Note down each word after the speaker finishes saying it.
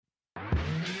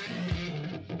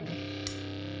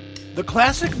The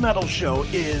Classic Metal Show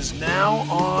is now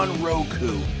on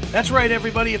Roku. That's right,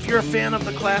 everybody. If you're a fan of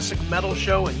The Classic Metal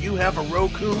Show and you have a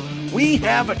Roku, we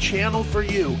have a channel for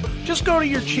you. Just go to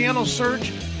your channel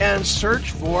search and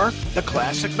search for The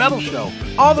Classic Metal Show.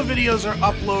 All the videos are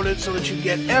uploaded so that you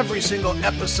get every single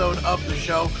episode of the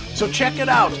show. So check it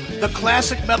out. The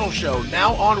Classic Metal Show,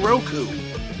 now on Roku.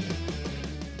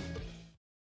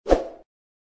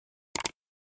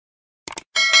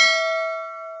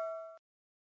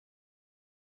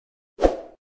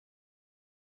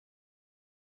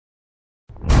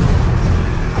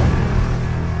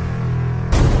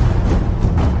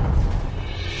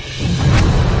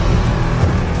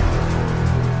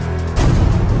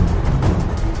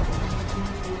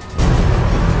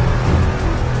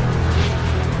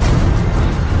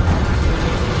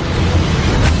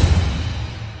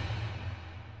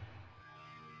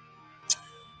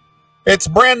 It's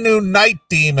brand new Night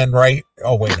Demon, right?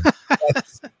 Oh wait,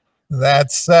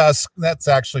 that's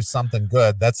actually something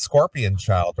good. That's Scorpion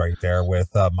Child right there with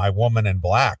My Woman in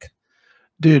Black.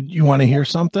 Dude, you want to hear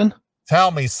something?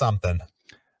 Tell me something.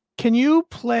 Can you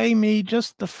play me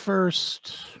just the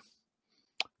first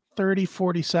 30,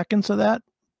 40 seconds of that?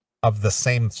 Of the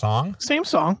same song? Same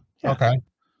song. Yeah. Okay.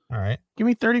 All right. Give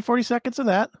me 30, 40 seconds of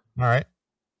that. All right.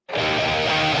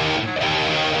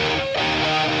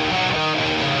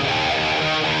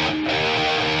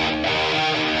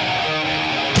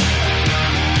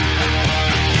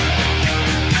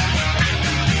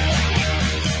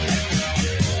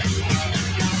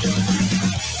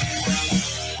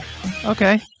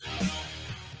 Okay.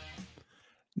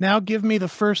 Now give me the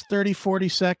first 30, 40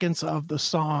 seconds of the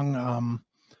song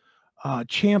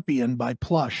Champion by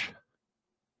Plush.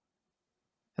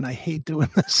 And I hate doing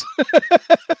this.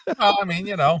 Well, I mean,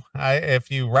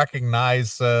 if you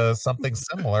recognize something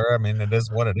similar, I mean, it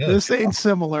is what it is. This ain't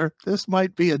similar. This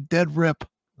might be a dead rip.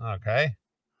 Okay.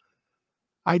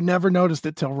 I never noticed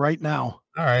it till right now.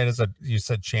 All right. You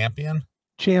said Champion?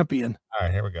 Champion. All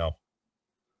right, here we go.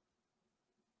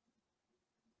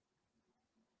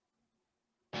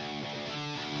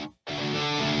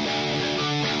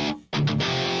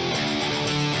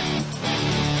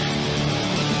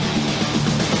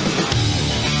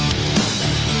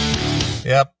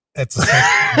 Yep, it's the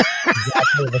same.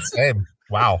 Exactly the same.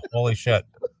 Wow, holy shit.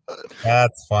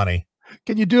 That's funny.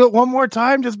 Can you do it one more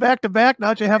time, just back to back? Now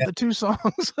that you have the two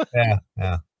songs.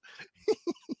 Yeah.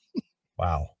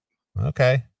 Wow.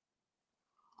 Okay.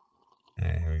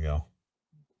 Here we go.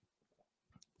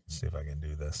 Let's see if I can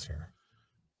do this here.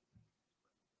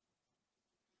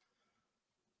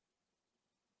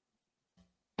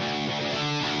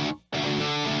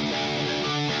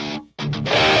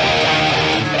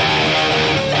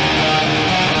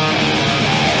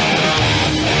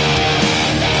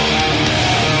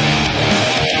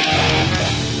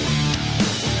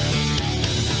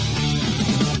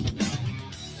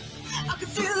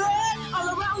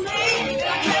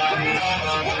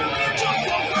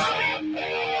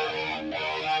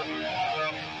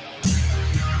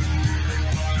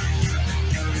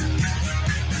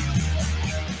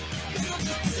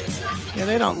 Yeah,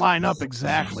 they don't line up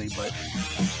exactly, but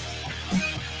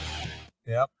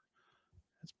yep,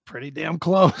 it's pretty damn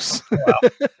close. Well,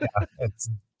 yeah,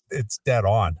 it's dead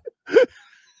on.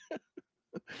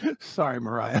 Sorry,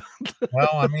 Mariah.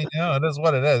 Well, I mean, it is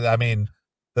what it is. I mean,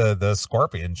 the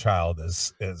Scorpion Child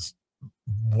is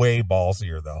way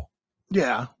ballsier though.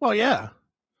 Yeah. Well, yeah.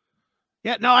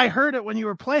 Yeah, no, I heard it when you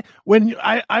were playing. When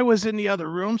I was in the other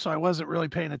room, so I wasn't really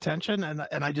paying attention,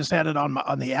 and I just had it on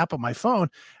the app on my phone,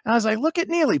 and I was like, "Look at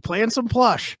Neely playing some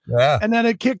Plush." Yeah. And then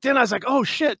it kicked in. I was like, "Oh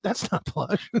shit, that's not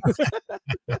Plush."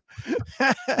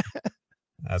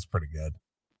 That's pretty good.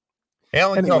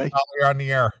 Alan, Anyway. you're on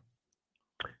the air.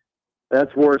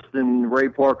 That's worse than Ray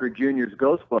Parker Jr.'s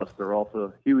Ghostbuster.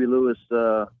 Also, Huey Lewis.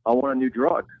 I Want a New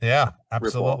Drug. Yeah,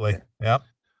 absolutely. Yep.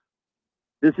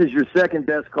 This is your second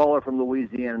best caller from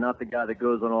Louisiana, not the guy that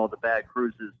goes on all the bad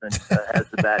cruises and has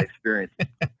the bad experience.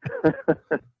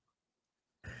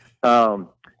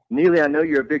 Neely, I know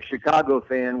you're a big Chicago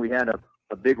fan. We had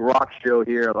a big rock show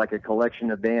here, like a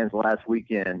collection of bands last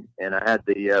weekend, and I had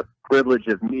the privilege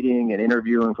of meeting and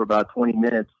interviewing for about 20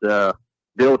 minutes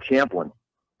Bill Champlin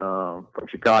from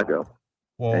Chicago.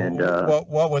 Well, and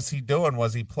what was he doing?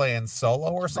 Was he playing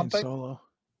solo or something? Solo.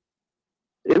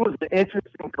 It was an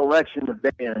interesting collection of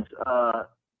bands.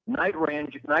 Night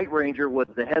Ranger was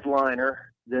the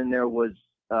headliner. Then there was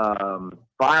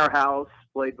Firehouse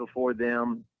played before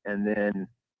them, and then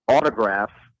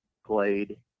Autograph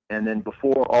played. And then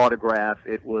before Autograph,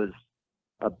 it was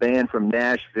a band from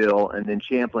Nashville, and then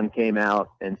Champlin came out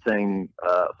and sang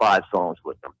 5 songs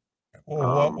with them.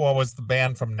 Well, what was the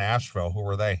band from Nashville? Who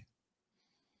were they?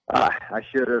 I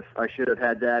should have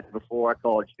had that before I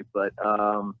called you, but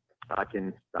I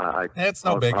can. It's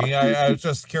no biggie. I was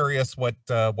just curious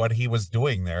what he was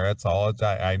doing there. That's all.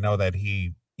 I know that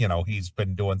he's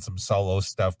been doing some solo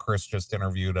stuff. Chris just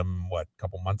interviewed him a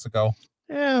couple months ago.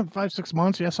 Yeah, 5-6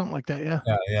 months. Yeah, something like that. Yeah.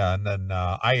 Yeah. And then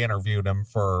I interviewed him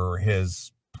for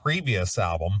his previous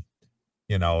album.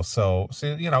 So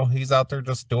he's out there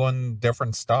just doing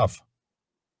different stuff.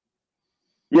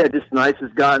 Yeah, just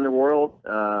nicest guy in the world.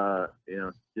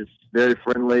 Just very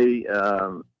friendly.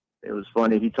 It was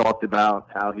funny. He talked about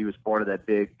how he was part of that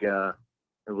big.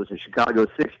 It was a Chicago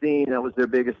 16. That was their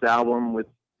biggest album with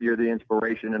Fear the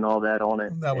Inspiration and all that on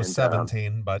it. That was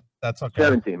 17, but that's okay.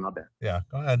 17, my bad. Yeah,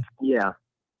 go ahead. Yeah,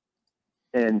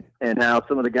 and how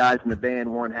some of the guys in the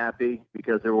band weren't happy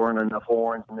because there weren't enough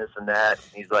horns and this and that.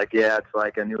 And he's like, yeah, it's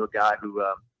like I knew a guy who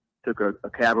took a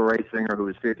cabaret singer who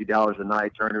was $50 a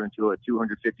night, turned her into a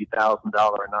 $250,000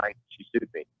 a night. She sued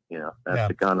me. That's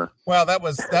the kind of. Well, that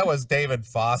was David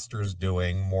Foster's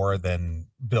doing more than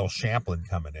Bill Champlin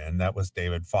coming in. That was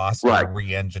David Foster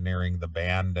re-engineering the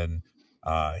band, and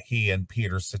he and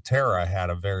Peter Cetera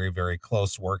had a very, very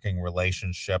close working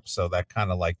relationship. So that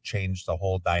kind of like changed the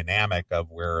whole dynamic of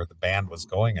where the band was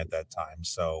going at that time.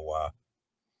 So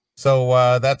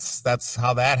that's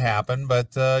how that happened.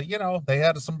 But they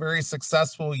had some very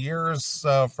successful years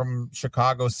from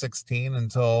Chicago 16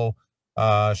 until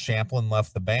Champlin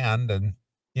left the band, and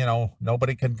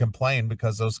nobody can complain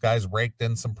because those guys raked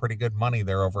in some pretty good money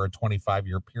there over a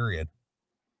 25-year period.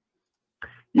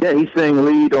 Yeah, he sang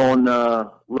lead on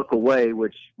 "Look Away,"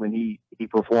 which when he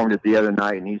performed it the other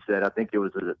night, and he said, I think it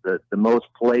was the most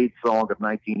played song of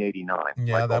 1989.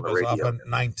 Yeah, that was off of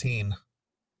 19.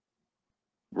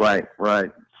 Right.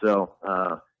 So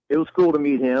it was cool to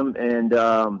meet him, and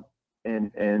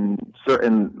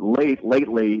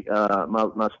lately,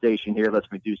 my station here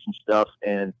lets me do some stuff,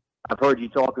 and I've heard you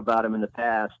talk about him in the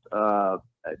past.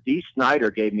 Dee Snider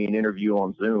gave me an interview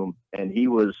on Zoom, and he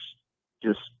was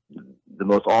just the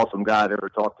most awesome guy I've ever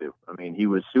talked to. I mean, he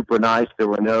was super nice. There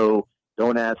were no,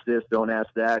 don't ask this, don't ask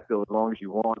that, go as long as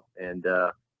you want. And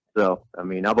so, I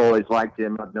mean, I've always liked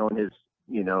him. I've known his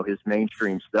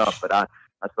mainstream stuff, but I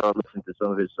started listening to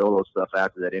some of his solo stuff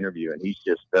after that interview, and he's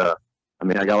just, I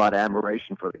got a lot of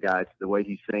admiration for the guy, the way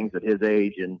he sings at his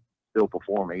age and still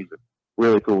performing. He's a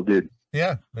really cool dude.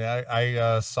 Yeah,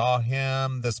 I saw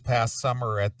him this past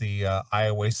summer at the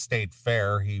Iowa State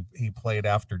Fair. He played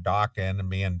after Dokken, and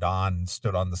me and Don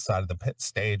stood on the side of the pit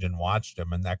stage and watched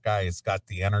him. And that guy has got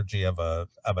the energy of a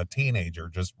teenager,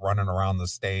 just running around the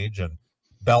stage and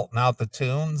belting out the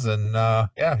tunes. And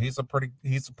he's a pretty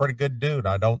good dude.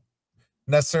 I don't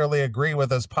necessarily agree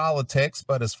with his politics,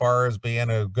 but as far as being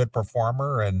a good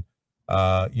performer and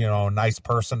a nice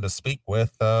person to speak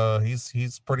with,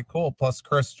 he's pretty cool. Plus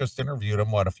Chris just interviewed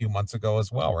him a few months ago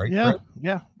as well, right? Yeah, Chris?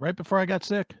 yeah, right before I got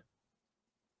sick.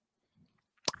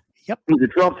 Yep. He's a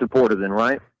Trump supporter then,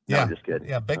 right? No, Yeah, I'm just kidding.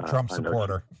 Yeah, big Trump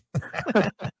supporter. I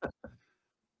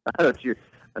know what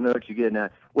you're getting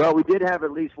at. Well, we did have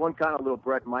at least one kind of little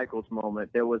Bret Michaels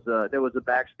moment. There was a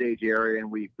backstage area, and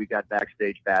we got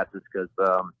backstage passes because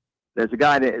there's a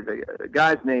guy. The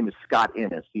guy's name is Scott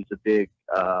Ennis. He's a big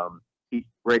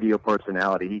radio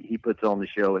personality. He puts on the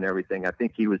show and everything. I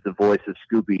think he was the voice of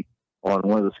Scooby on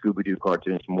one of the Scooby-Doo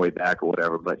cartoons from way back or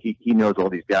whatever. But he knows all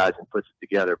these guys and puts it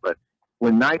together. But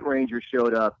when Night Ranger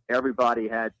showed up, everybody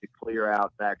had to clear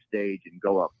out backstage and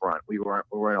go up front. We weren't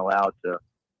allowed to,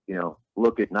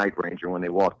 look at Night Ranger when they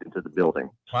walked into the building.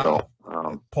 Wow.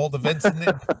 So, pull the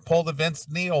Vince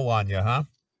Neil on you, huh?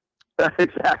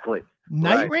 Exactly.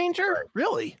 Night Ranger?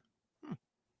 Really?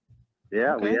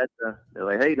 Yeah, Okay. we had to. They're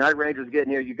like, "Hey, Night Ranger's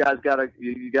getting here. You guys gotta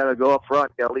go up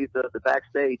front. Gotta leave the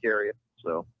backstage area."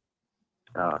 So,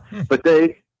 but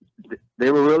they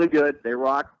were really good. They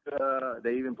rocked.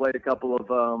 They even played a couple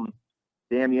of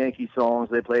Damn Yankee songs.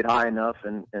 They played High Enough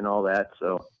and all that.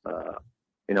 So,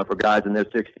 for guys in their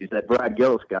 60s, that Brad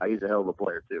Gillis guy, he's a hell of a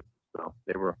player too. So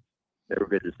they were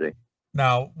good to see.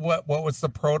 Now, what was the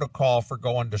protocol for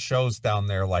going to shows down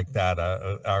there like that?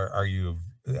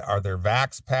 Are there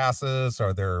vax passes?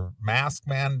 Are there mask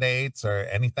mandates or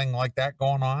anything like that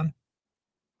going on?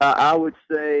 I would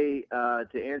say, to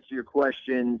answer your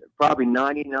question, probably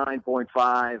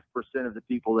 99.5% of the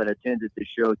people that attended the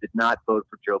show did not vote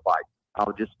for Joe Biden.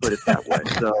 I'll just put it that way.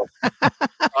 So,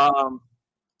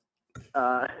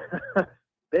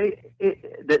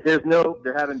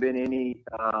 there haven't been any.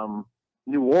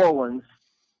 New Orleans,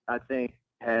 I think,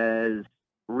 has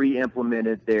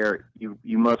re-implemented you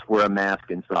must wear a mask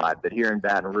inside. But here in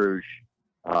Baton Rouge,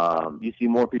 you see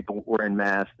more people wearing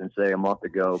masks than say a month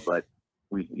ago. But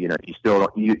you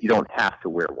don't have to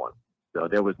wear one. So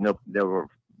there weren't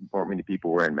many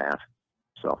people wearing masks.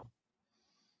 So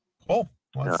cool.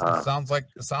 Well, it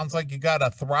sounds like you got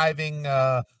a thriving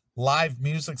live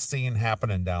music scene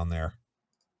happening down there.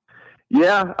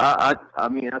 Yeah, I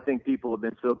mean, I think people have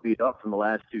been so beat up from the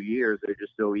last 2 years. They're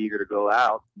just so eager to go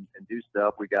out and do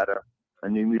stuff. We got a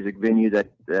new music venue that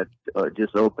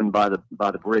just opened by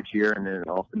the bridge here, and then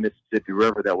off the Mississippi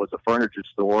River. That was a furniture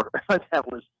store.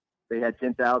 They had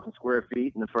 10,000 square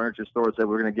feet, and the furniture store said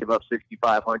we're going to give up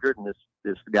 6,500, and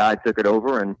this guy took it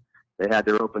over, and they had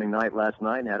their opening night last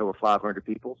night and had over 500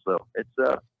 people. So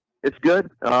it's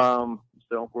good.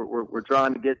 So we're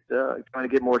trying to get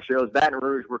more shows. Baton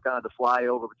Rouge, we're kind of the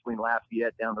flyover between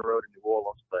Lafayette down the road in New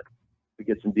Orleans, but we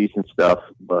get some decent stuff.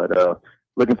 But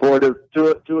looking forward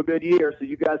to a good year. So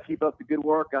you guys keep up the good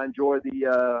work. I enjoy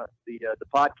the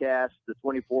podcast. The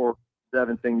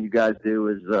 24/7 thing you guys do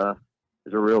is a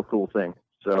real cool thing.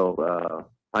 So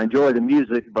I enjoy the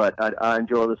music, but I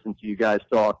enjoy listening to you guys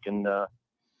talk and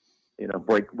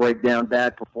break down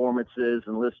bad performances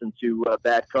and listen to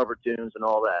bad cover tunes and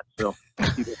all that. So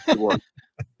keep up the work.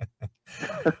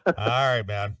 All right,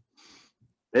 man.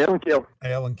 Hail and kill.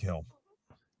 Hail and kill.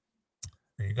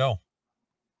 There you go.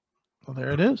 Well,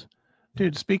 there it is.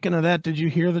 Dude, speaking of that, did you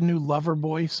hear the new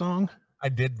Loverboy song? I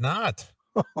did not.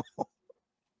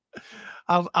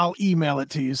 I'll email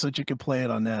it to you so that you can play it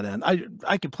on that end.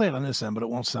 I could play it on this end, but it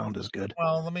won't sound as good.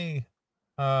 Well, let me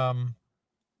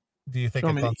do you think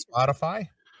it's on Spotify?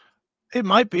 It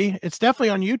might be. It's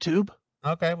definitely on YouTube.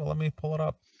 Okay, well, let me pull it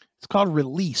up. It's called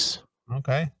Release.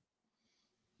 Okay.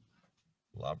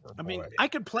 Loverboy. I mean, I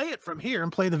could play it from here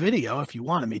and play the video if you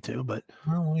wanted me to, but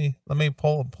well, let me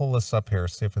pull this up here,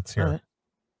 see if it's here. Right.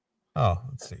 Oh,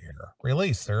 let's see here.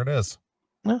 Release. There it is.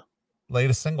 Yeah.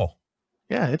 Latest single.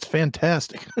 Yeah, it's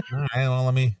fantastic. All right. Well,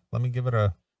 let me give it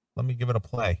a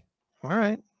play. All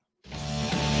right.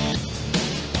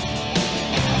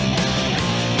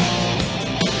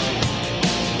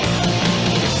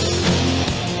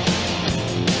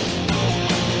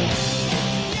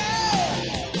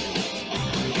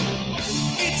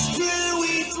 It's true,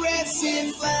 we dress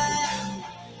in black.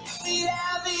 We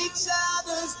have each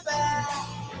other's back.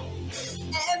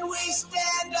 And we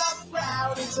stand up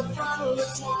proud. It's a frontal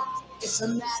attack. It's a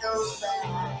matter of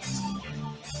fact.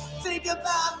 Think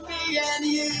about me and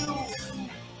you.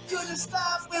 Couldn't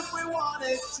stop if we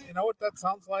wanted to. You know what that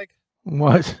sounds like?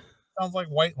 What? Sounds like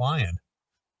White Lion.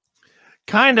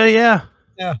 Kinda, yeah.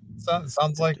 Yeah,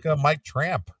 sounds like Mike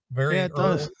Tramp. Very. Yeah, it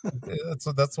does.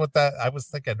 That's what that. I was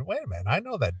thinking. Wait a minute, I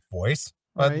know that voice,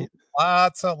 but Right.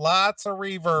 lots of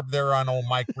reverb there on old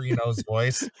Mike Reno's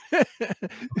voice.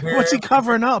 What's he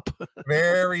covering up?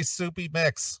 Very soupy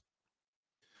mix.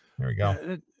 Here we go.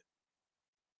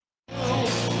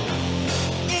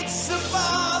 It's a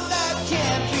bond that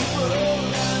can't be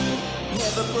broken,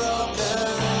 never broken.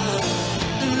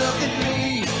 Look at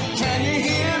me, can you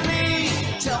hear me?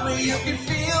 Tell me you can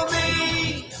feel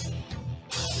me.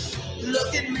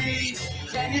 Look at me,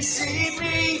 can you see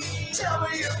me? Tell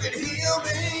me you can heal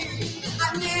me.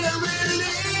 I need a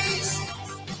release.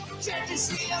 Can't you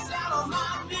see I'm down on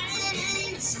my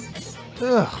knees?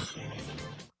 Ugh.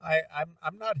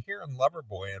 I'm not hearing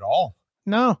Loverboy at all.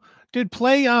 No, dude,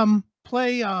 play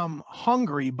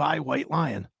Hungry by White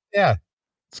Lion. Yeah.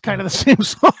 It's kind of the same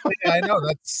song. Yeah, I know.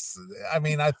 I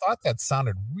thought that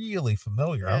sounded really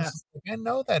familiar. I was just like, I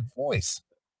know that voice.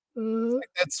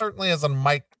 That certainly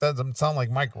doesn't sound like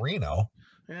Mike Reno.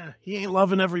 Yeah, he ain't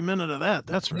loving every minute of that.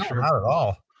 That's for sure. Not at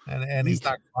all. And he's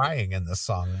not crying in this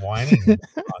song, whining. Every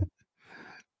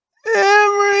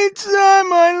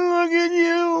time I look at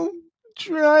you,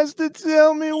 tries to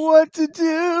tell me what to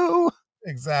do.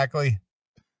 Exactly.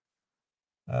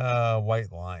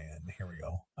 White Lion. Here we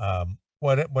go.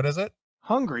 What is it?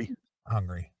 Hungry.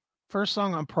 First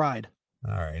song on Pride.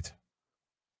 All right.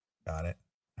 Got it.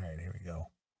 All right, here we go.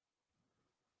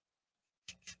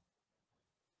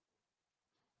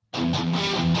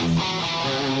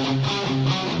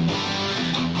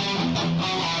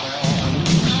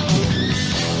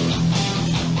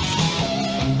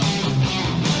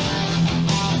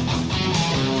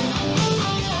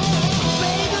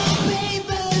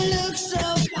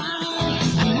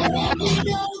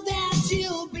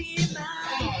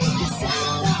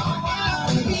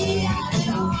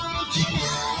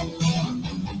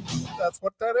 That's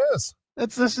what that is.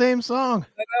 That's the same song.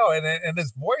 I know, and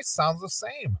his voice sounds the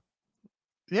same.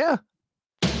 Yeah.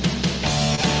 The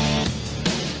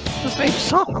same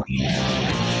song.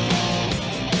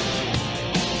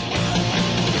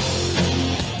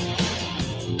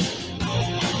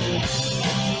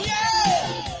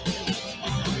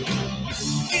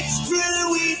 It's true,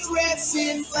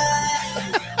 can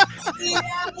fly. We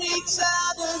have each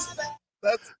other's back.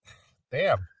 That's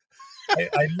damn.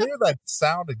 I knew that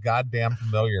sounded goddamn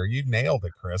familiar. You nailed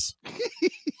it, Chris.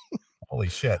 Holy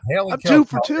shit. Haley I'm Kill, 2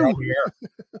 for you're on 2. the air.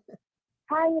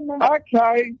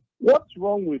 Okay, what's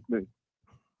wrong with me?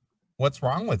 What's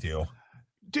wrong with you?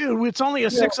 Dude, it's only a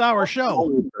 6-hour what's show.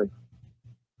 wrong with me?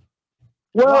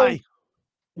 Well, Why?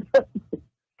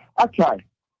 okay.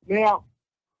 Now,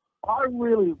 I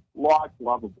really like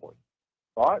Loverboy,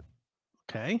 right?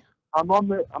 Okay. I'm on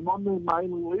the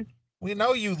mailing list. We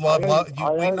know you love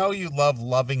I know you love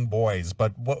loving boys,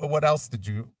 but what else did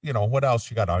what else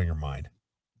you got on your mind?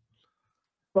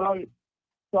 So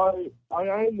I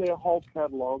own their whole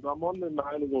catalogue. I'm on their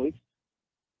mailing list.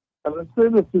 And as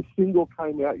soon as the single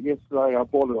came out yesterday, I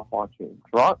bought it off iTunes,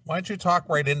 right? Why don't you talk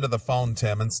right into the phone,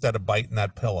 Tim, instead of biting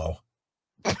that pillow?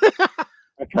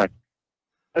 Okay.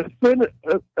 As soon as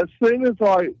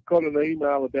I got an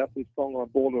email about this song, I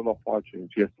bought it off iTunes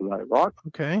yesterday, right?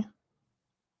 Okay.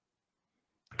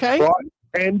 Okay. Right?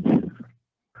 And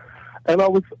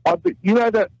you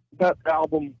know that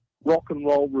album Rock and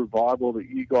Roll Revival that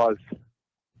you guys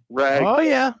ragged? Oh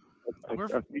yeah.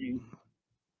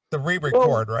 The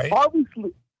re-record, right? I was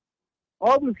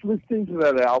listening to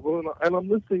that album, and I'm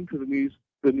listening to the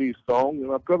new song,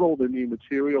 and I've got all the new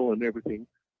material and everything,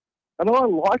 and I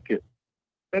like it.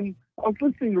 And I was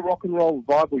listening to Rock and Roll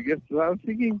Revival yesterday. I was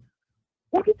thinking,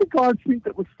 what did the guys think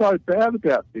that was so bad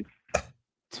about this?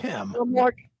 Tim. I'm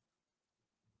like,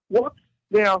 what?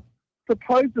 Now,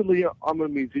 supposedly, I'm a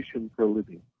musician for a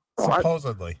living. Right?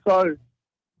 Supposedly. So,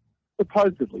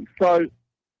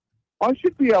 I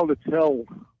should be able to tell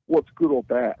what's good or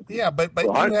bad. Yeah, but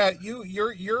right?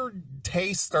 your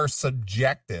tastes are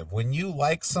subjective. When you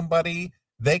like somebody,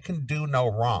 they can do no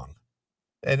wrong.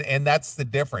 And that's the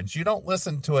difference. You don't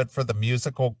listen to it for the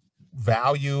musical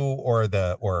value or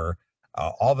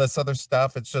all this other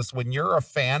stuff. It's just when you're a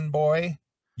fanboy,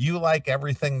 you like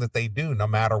everything that they do, no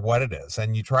matter what it is,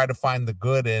 and you try to find the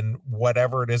good in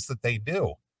whatever it is that they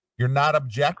do. You're not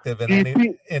objective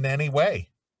in any way.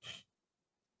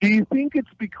 Do you think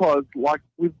it's because, like,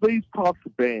 with these types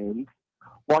of bands,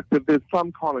 like that there's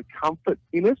some kind of comfort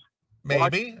in it?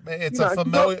 Maybe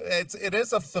it's it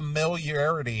is a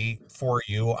familiarity for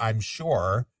you, I'm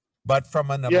sure. But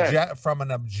from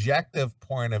an objective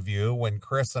point of view, when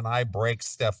Chris and I break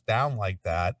stuff down like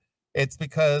that, it's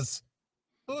because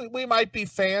we might be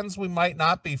fans, we might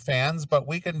not be fans, but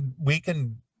we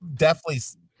can definitely,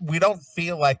 we don't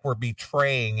feel like we're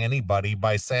betraying anybody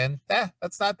by saying,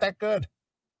 that's not that good.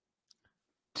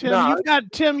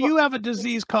 Tim, you have a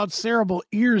disease called cerebral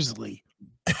Earsley.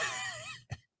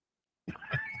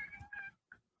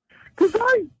 Because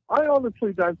I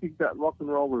honestly don't think that Rock and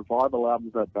Roll Revival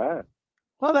album's that bad.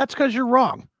 Well, that's because you're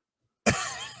wrong. But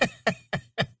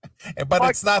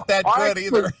it's not that good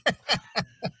either.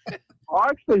 I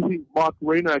actually think Mike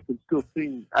Reno can still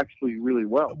sing actually really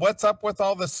well. What's up with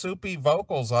all the soupy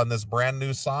vocals on this brand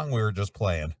new song we were just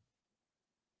playing?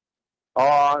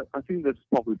 I think there's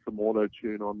probably some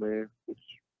auto-tune on there.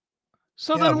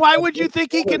 Then why would you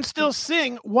think he can still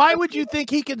sing? Why would you think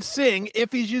he can sing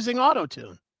if he's using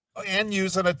auto-tune? And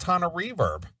using a ton of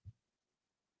reverb.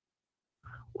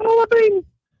 Well, people.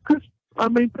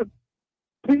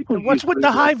 What's with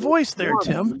the high voice there,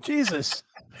 Tim? Jesus.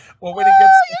 Well, when he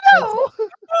gets,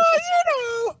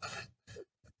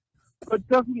 But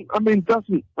Don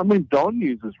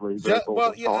uses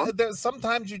reverb.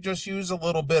 Sometimes you just use a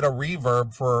little bit of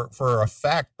reverb for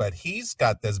effect, but he's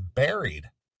got this buried.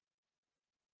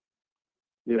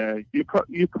 Yeah, you're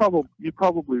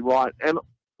probably right. And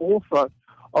also,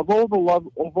 of all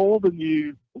the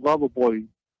new Loverboy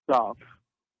stuff,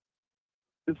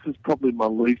 this is probably my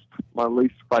least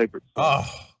favorite song.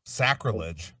 Oh,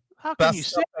 sacrilege! How can you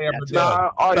say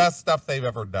that? Best stuff they've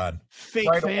ever done. Fake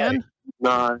right fan? Away.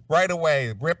 No. Right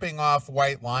away, ripping off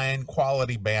White Lion,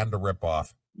 quality band to rip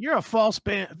off. You're a false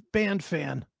band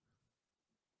fan.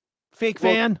 Fake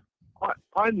fan?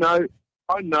 I know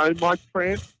Mike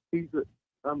Tramp. He's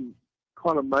kind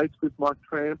of mates with Mike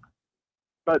Tramp.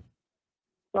 But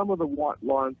some of the White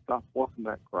Lion stuff wasn't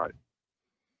that great.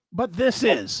 But this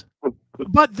is.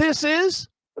 The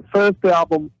first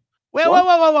album.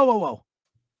 Whoa.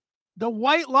 The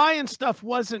White Lion stuff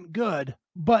wasn't good,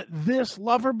 but this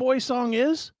Loverboy song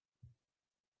is?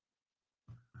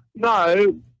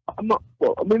 No, I'm not.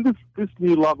 Well, I mean, this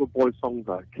new Loverboy song's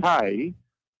okay.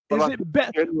 Is it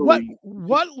better?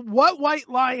 What White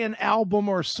Lion album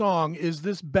or song is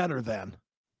this better than?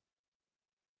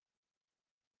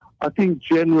 I think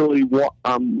generally what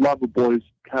Loverboy's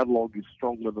catalog is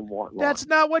stronger than White Lion. That's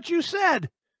not what you said.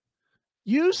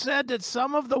 You said that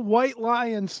some of the White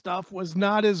Lion stuff was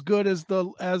not as good as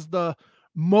the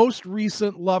most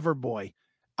recent Loverboy.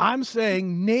 I'm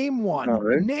saying name one.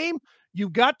 No.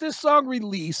 You've got this song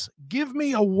release. Give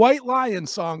me a White Lion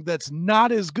song that's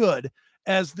not as good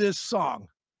as this song.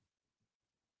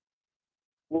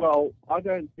 Well, I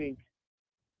don't think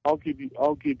I'll give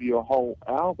you a whole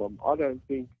album. I don't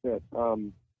think that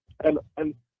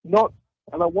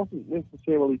and I wasn't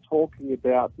necessarily talking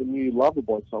about the new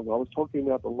Loverboy song. I was talking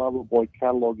about the Loverboy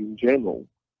catalog in general.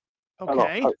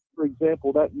 Okay. For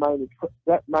example, that main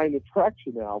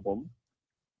attraction album,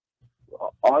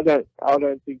 I don't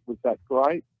think was that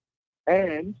great.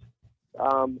 And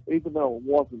even though it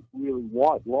wasn't really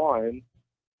White Lion,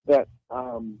 that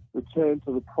Return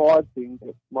to the Pride thing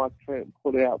that Mike Trent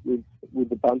put out with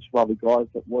a bunch of other guys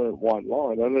that weren't White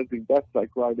Lion, I don't think that's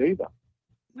that great either.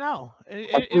 No,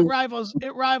 it rivals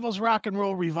Rock and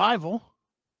Roll Revival.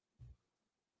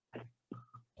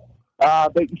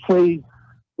 But you see,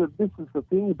 this is the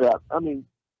thing about. I mean,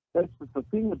 that's just the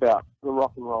thing about the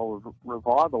Rock and Roll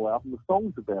Revival album. The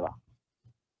songs are better.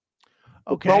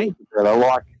 Okay. The songs are better.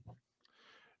 Like.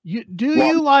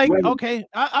 Okay,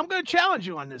 I'm going to challenge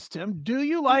you on this, Tim. Do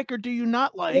you like or do you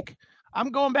not like?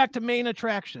 I'm going back to main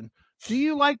attraction. Do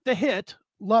you like the hit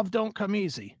 "Love Don't Come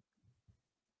Easy"?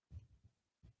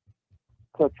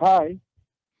 It's okay.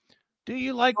 Do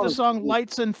you like the song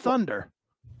 "Lights and Thunder"?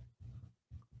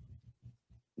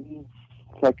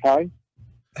 It's okay.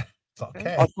 It's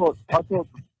okay. I thought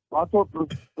the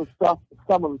stuff,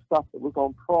 some of the stuff that was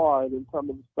on Pride and some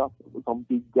of the stuff that was on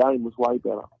Big Game was way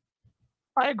better.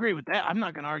 I agree with that. I'm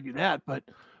not going to argue that. But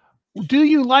do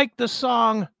you like the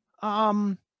song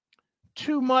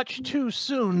 "Too Much Too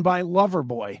Soon" by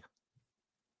Loverboy?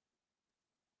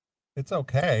 It's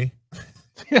okay.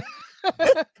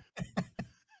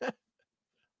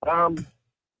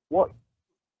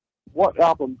 What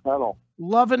album title?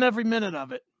 Loving every minute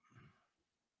of it.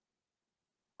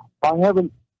 I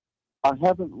haven't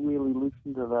really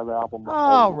listened to that album.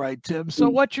 All right, Tim. So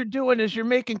what you're doing is you're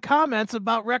making comments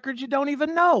about records you don't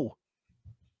even know.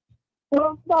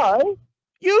 Well, no.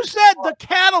 You said the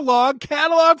catalog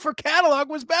for catalog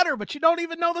was better, but you don't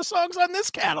even know the songs on this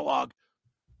catalog.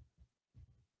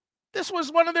 This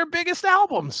was one of their biggest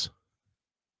albums.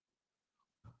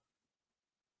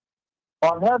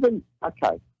 I haven't.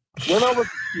 Okay. When I was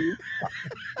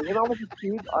a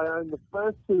kid, I owned the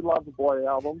first two Loverboy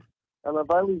albums, and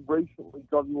I've only recently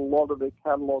gotten a lot of their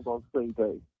catalog on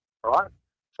CD. Right?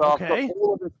 So Okay. I've got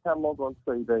all of their catalog on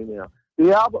CD now.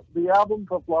 The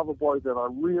albums of Loverboy that I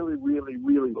really, really,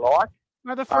 really like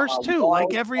are the first two,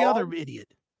 like every other idiot.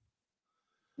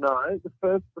 No, the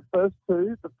first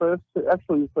two,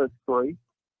 actually the first three,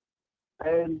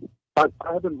 and I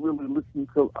haven't really listened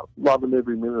to Loving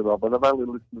Every Minute of it. I've only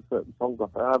listened to certain songs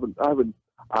of it. I haven't,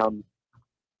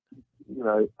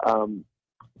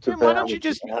 Tim, why don't you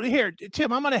just here,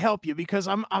 Tim? I'm going to help you because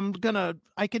I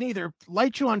can either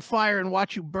light you on fire and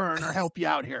watch you burn or help you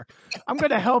out here. I'm going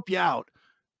to help you out.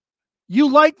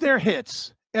 You like their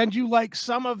hits, and you like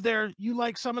some of the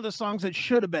songs that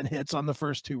should have been hits on the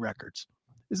first two records.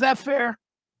 Is that fair?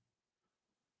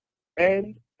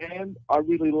 And I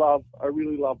really love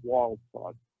Wild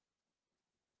Side.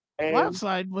 Wild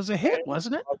Side was a hit,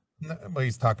 wasn't it? No, but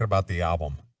he's talking about the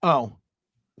album. Oh,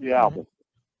 the album.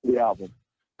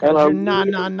 And you're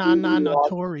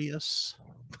notorious.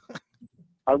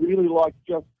 I really like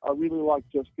Just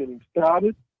Getting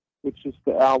Started, which is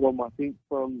the album I think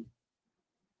from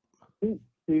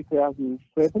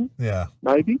 2007. Yeah,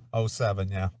 maybe 07.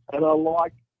 Yeah, and I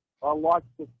like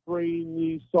the three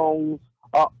new songs.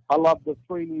 I love the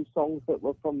three new songs that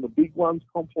were from the Big Ones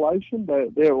compilation.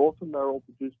 They're awesome. They're all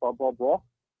produced by Bob Rock.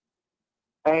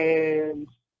 And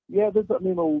yeah, there's a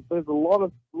lot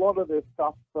of their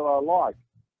stuff that I like.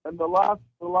 And the last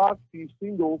few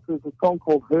singles, there's a song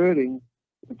called Hurting,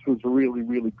 which was really,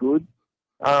 really good.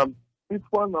 This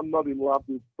one I'm not in love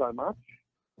with so much.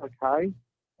 Okay.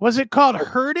 Was it called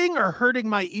Hurting or Hurting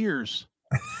My Ears?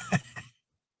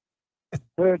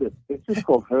 Hurting. It's just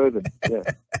called Hurting. Yeah.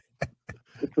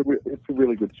 It's a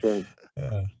really good tune.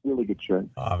 Yeah. Really good tune.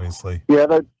 Obviously. Yeah,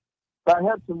 they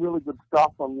had some really good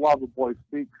stuff on Loverboy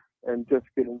 6 and Just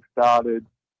Getting Started.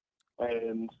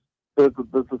 And there's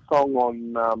a song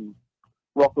on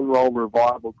Rock and Roll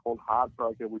Revival called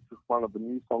Heartbreaker, which is one of the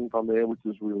new songs on there, which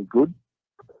is really good.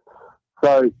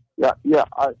 So, yeah,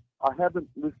 I haven't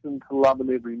listened to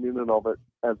Loving Every Minute of it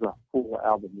as a full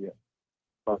album yet.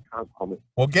 So I can't comment.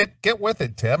 Well, get with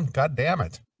it, Tim. God damn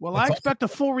it. Well, I expect a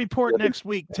full report next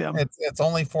week, Tim. It's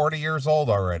only 40 years old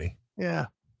already. Yeah.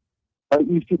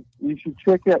 You should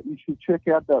check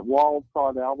out that Wild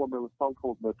Side album and a song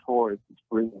called Notorious. It's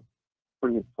brilliant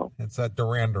song. It's that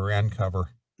Duran Duran cover.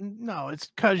 No, it's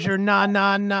because you're notorious.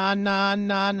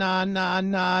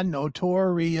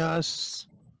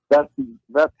 That's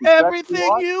exactly Everything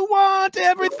right. you want,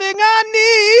 everything I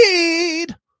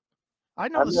need. I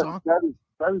know the song. That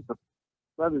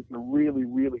is a really,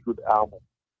 really good album.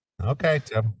 Okay,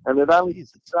 Tim. And it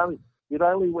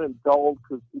only went gold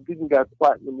because it didn't go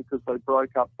platinum because they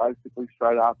broke up basically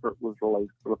straight after it was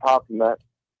released. But apart from that,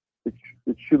 it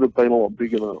should have been a lot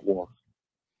bigger than it was.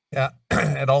 Yeah,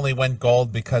 it only went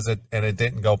gold because it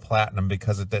didn't go platinum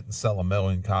because it didn't sell 1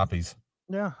 million copies.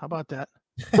 Yeah, how about that?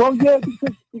 Well, yeah,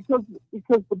 because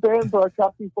the band broke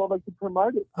up before they could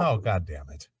promote it. Oh, God damn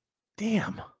it.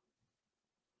 Damn.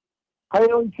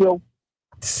 Hail and kill.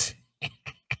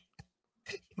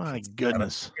 My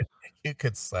goodness. You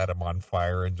could set him on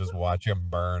fire and just watch him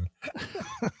burn.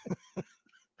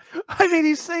 I mean,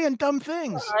 he's saying dumb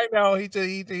things. I know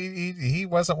he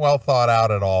wasn't well thought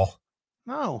out at all.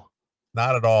 No,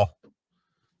 not at all.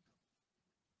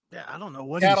 Yeah, I don't know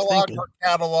what he's thinking.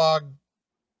 Catalog,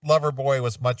 Loverboy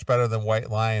was much better than White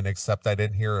Lion, except I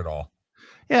didn't hear it all.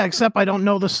 Yeah, except I don't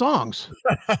know the songs.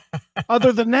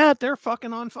 Other than that, they're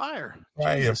fucking on fire.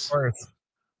 Right, Jesus. of course.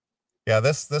 Yeah,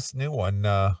 this new one,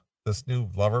 this new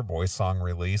Loverboy song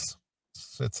release,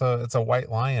 it's a White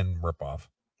Lion ripoff.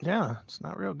 Yeah, it's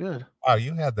not real good. Wow,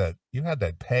 you had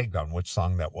that pegged on which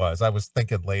song that was. I was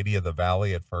thinking Lady of the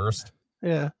Valley at first.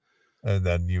 Yeah. And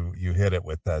then you hit it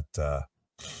with that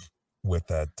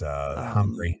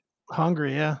Hungry.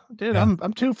 Hungry, yeah. Dude, Yeah.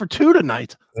 I'm 2 for 2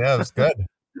 tonight. Yeah, that's good.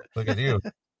 Look at you.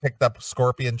 Picked up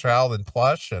Scorpion Child and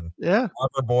Plush and Yeah.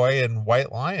 Loverboy and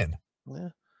White Lion. Yeah.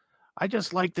 I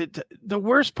just liked it. The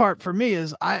worst part for me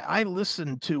is I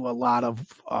listened to a lot of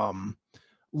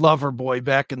Loverboy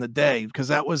back in the day because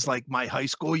that was like my high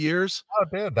school years. Oh,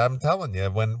 dude, I'm telling you,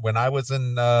 when I was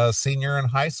in senior in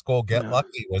high school, Get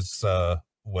Lucky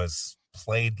was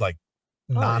played like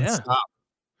nonstop. Yeah.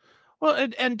 Well,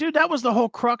 and dude, that was the whole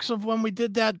crux of when we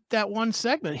did that one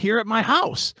segment here at my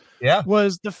house. Yeah,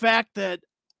 was the fact that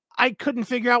I couldn't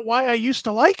figure out why I used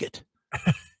to like it.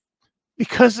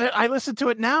 Because I listen to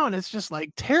it now and it's just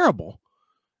like terrible,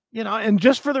 and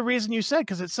just for the reason you said,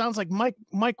 because it sounds like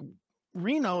Mike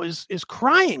Reno is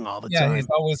crying all the time. Yeah, he's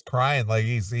always crying, like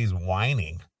he's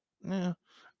whining. Yeah.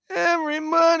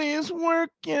 Everybody's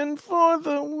working for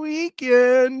the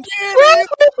weekend.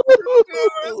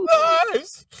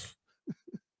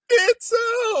 It's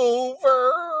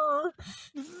over.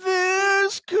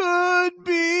 This could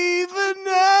be the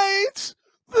night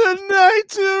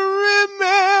to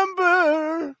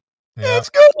remember. Yeah. It's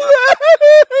gonna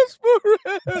last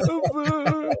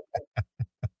forever.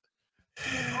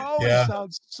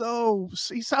 Oh,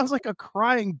 he sounds like a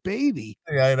crying baby.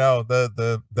 Yeah, I know.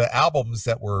 The albums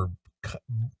that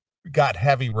got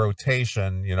heavy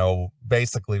rotation,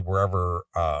 basically wherever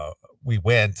we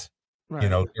went,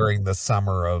 right. During the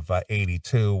summer of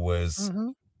 82 was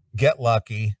Get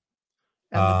Lucky.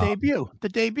 And the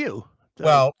debut.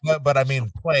 Well, but I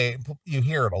mean, you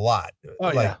hear it a lot. Oh,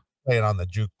 like playing on the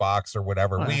jukebox or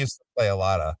whatever. Oh, we used to play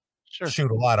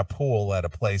shoot a lot of pool at a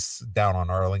place down on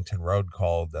Arlington Road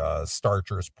called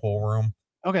Starcher's Pool Room.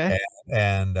 Okay.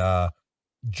 And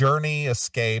Journey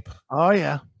Escape. Oh,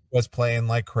 yeah. Was playing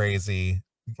like crazy.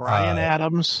 Bryan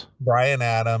Adams.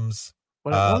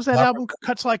 What was that album?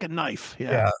 Cuts Like a Knife.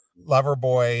 Yeah.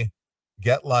 Loverboy,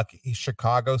 Get Lucky,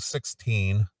 Chicago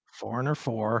 16. Foreigner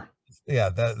 4. Yeah,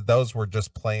 those were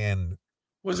just playing.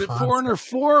 Was it Foreigner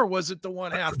 4 or was it the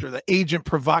one after, the Agent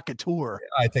Provocateur?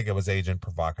 I think it was Agent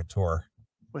Provocateur.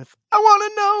 With I Want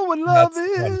to Know What Love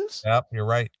Is. Yep, you're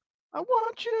right. I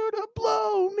want you to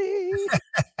blow me.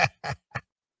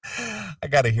 I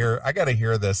gotta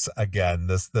hear this again.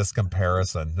 This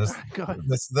comparison.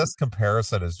 This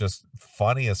comparison is just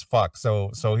funny as fuck. So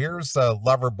here's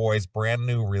Loverboy's brand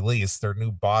new release, their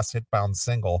new Boss Hitbound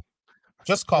single,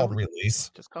 just called Release.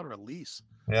 Just called Release.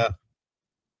 Yeah.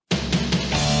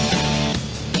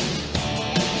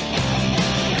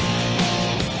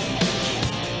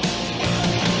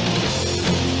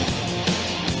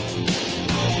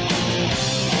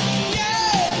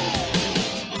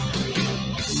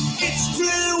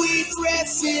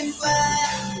 In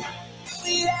black,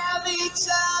 we have each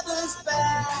other's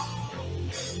back,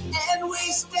 and we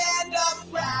stand up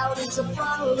proud. It's a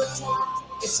frontal attack.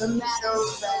 It's a matter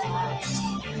of fact.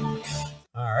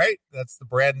 All right, that's the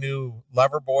brand new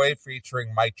Loverboy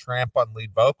featuring Mike Tramp on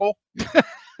lead vocal.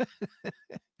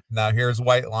 Now here's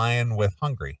White Lion with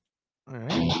Hungry. All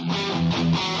right.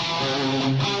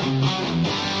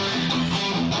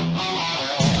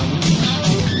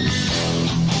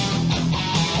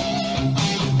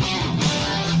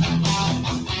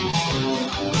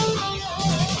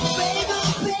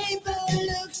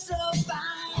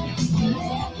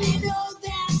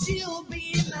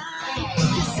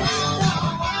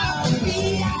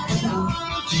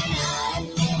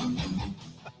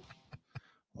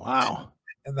 Wow.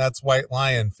 And that's White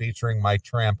Lion featuring Mike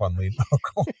Tramp on lead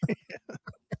vocal.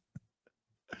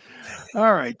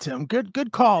 All right, Tim.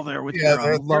 Good call there with Yeah,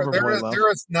 your Loverboy love.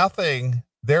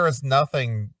 there is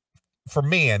nothing for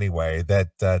me anyway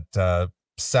that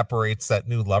separates that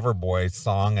new Loverboy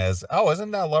song as, oh,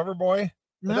 isn't that Loverboy? It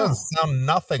No. doesn't sound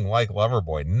nothing like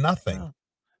Loverboy. Nothing. No.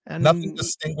 And Nothing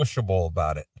distinguishable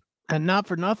about it. And not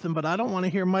for nothing, but I don't want to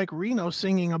hear Mike Reno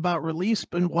singing about release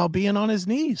while being on his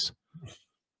knees.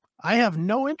 I have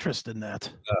no interest in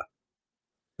that.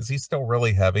 Is he still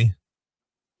really heavy?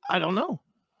 I don't know.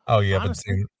 Oh, you haven't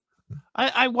Honestly. seen?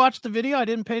 I watched the video. I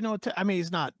didn't pay no attention. I mean,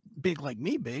 he's not big like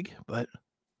me big, but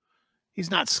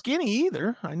he's not skinny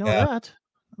either. I know that.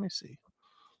 Let me see.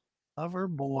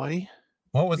 Loverboy.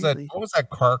 What was Really? that? What was that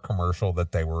car commercial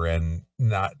that they were in?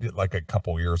 Not like a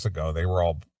couple years ago. They were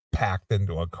all packed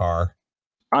into a car.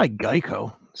 Probably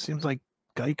Geico. Seems like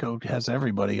Geico has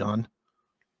everybody on.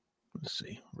 Let's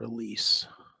see. Release.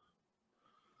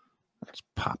 Let's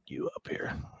pop you up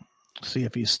here. See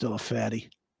if he's still a fatty.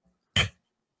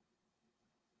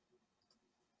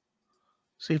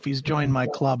 See if he's joined my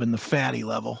club in the fatty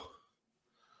level.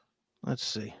 Let's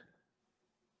see.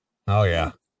 Oh,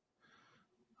 yeah.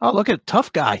 Oh, look at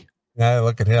tough guy. Yeah,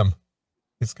 look at him.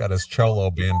 He's got his cholo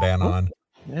bandana on.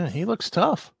 Yeah, he looks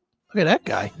tough. Look at that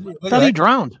guy. Look Thought at he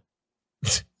drowned.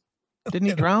 Didn't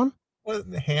he drown?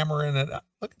 Hammering it.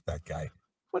 Look at that guy.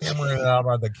 What's Hammering it out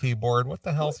on the keyboard. What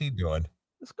the hell's he doing?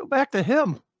 Let's go back to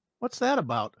him. What's that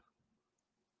about?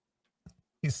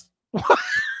 He's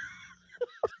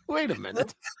Wait a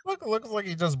minute. looks like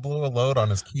he just blew a load on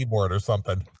his keyboard or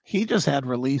something. He just had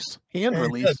release. Hand Yeah,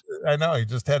 release. I know. He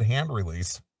just had hand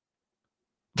release.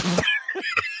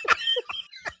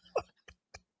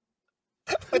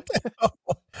 What the hell?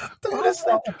 What is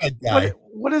that? That guy?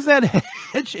 What is that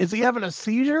hedge? Is he having a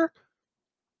seizure?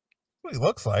 What he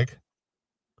looks like.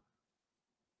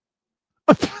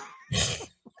 Little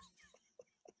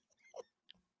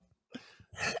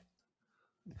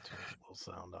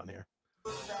sound on here.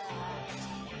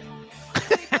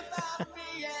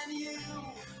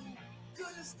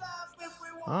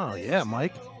 Oh yeah,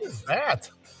 Mike. What is that?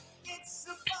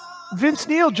 Vince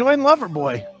Neil joined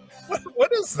Loverboy.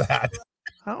 What is that?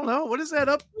 I don't know. What is that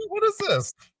up? What is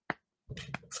this?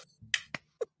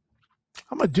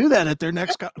 I'm gonna do that at their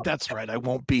next. That's right. I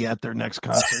won't be at their next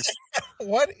concert.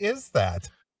 What is that?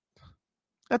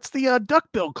 That's the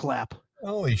duckbill clap.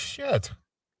 Holy shit!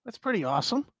 That's pretty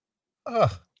awesome.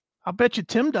 Ugh. I'll bet you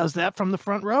Tim does that from the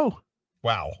front row.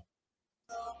 Wow.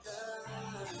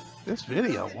 This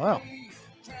video, wow.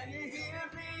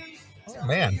 Oh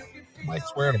man,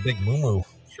 Mike's wearing a big moo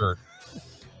shirt.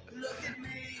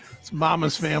 It's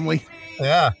Mama's Family.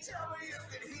 Yeah.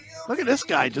 Look at this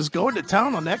guy just going to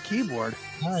town on that keyboard.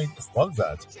 I just love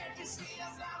that.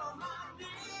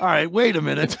 All right, wait a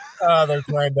minute. They're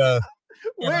trying to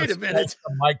Wait a minute.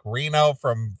 Mike Reno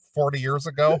from 40 years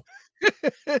ago.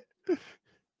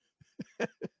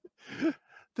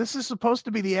 This is supposed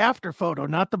to be the after photo,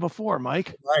 not the before,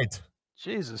 Mike. Right.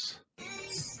 Jesus.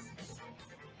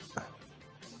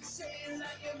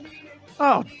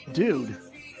 Oh, dude.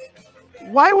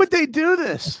 Why would they do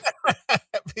this?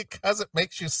 Because it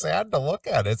makes you sad to look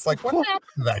at it. It's like, what happened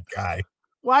to that guy?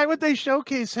 Why would they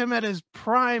showcase him at his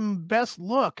prime best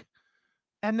look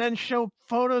and then show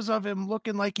photos of him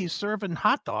looking like he's serving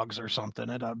hot dogs or something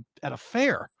at a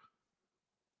fair?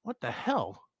 What the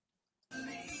hell?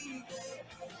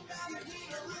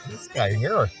 This guy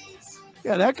here.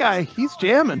 Yeah, that guy, he's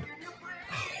jamming.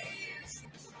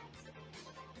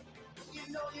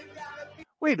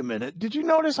 Wait a minute. Did you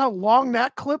notice how long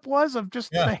that clip was of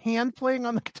just the hand playing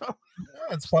on the guitar?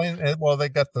 Yeah, it's playing. Well, they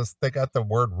got the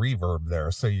word reverb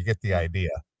there, so you get the idea.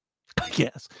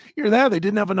 Yes. You're there. They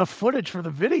didn't have enough footage for the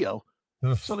video.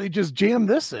 So they just jammed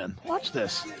this in. Watch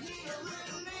this.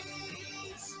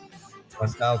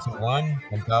 1001,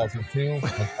 1002,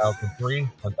 1003,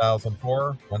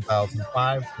 1004,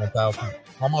 1005, 1000.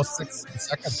 Almost 6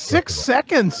 seconds. 6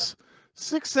 seconds.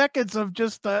 6 seconds of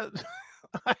just a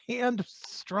hand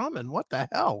strumming. What the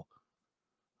hell?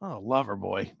 Oh,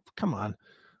 Loverboy. Come on.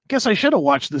 Guess I should have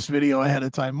watched this video ahead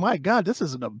of time. My God, this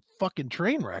isn't a fucking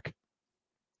train wreck.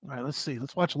 All right, let's see.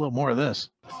 Let's watch a little more of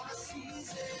this.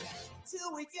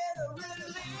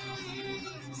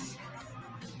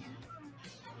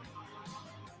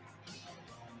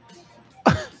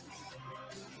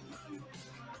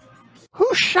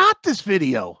 Who shot this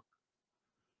video?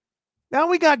 Now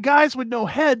we got guys with no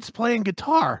heads playing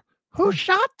guitar. Who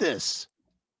shot this?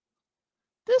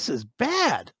 This is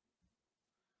bad.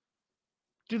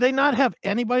 Do they not have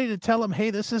anybody to tell them,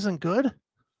 hey, this isn't good?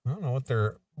 I don't know what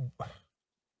they're...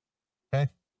 Okay.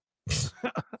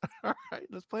 All right,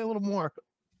 let's play a little more.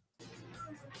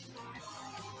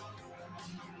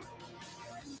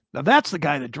 Now that's the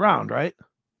guy that drowned, right?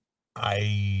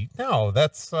 No,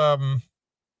 that's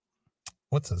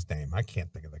what's his name? I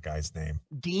can't think of the guy's name.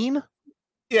 Dean?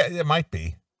 Yeah, it might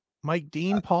be. Mike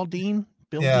Dean, Paul Dean,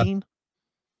 Bill yeah. Dean.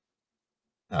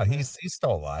 No, he's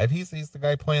still alive. He's the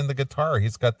guy playing the guitar.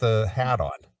 He's got the hat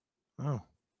on. Oh.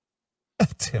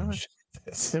 Tim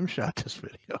shot this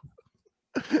video.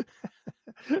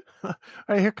 All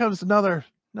right, here comes another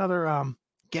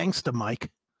gangsta Mike.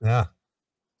 Yeah.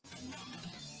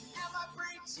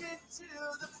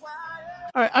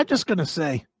 All right, I'm just gonna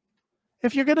say,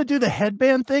 if you're gonna do the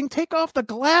headband thing, take off the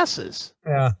glasses.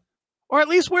 Yeah. Or at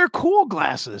least wear cool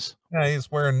glasses. Yeah,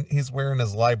 he's wearing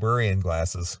his librarian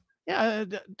glasses. Yeah,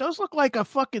 those look like a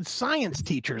fucking science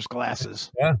teacher's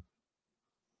glasses. Yeah.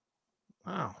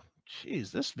 Wow.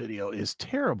 Jeez, this video is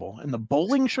terrible. And the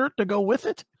bowling shirt to go with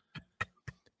it?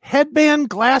 Headband,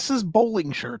 glasses,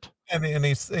 bowling shirt. And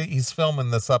he's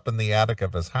filming this up in the attic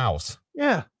of his house.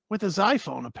 Yeah, with his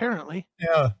iPhone, apparently.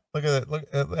 Yeah, look at it. Look,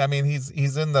 I mean,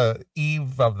 he's in the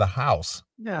eve of the house.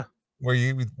 Yeah. Where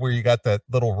you got that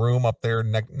little room up there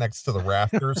next to the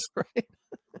rafters. Right.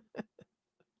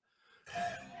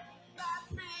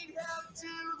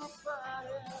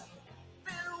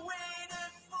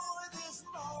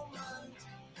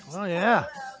 Oh yeah,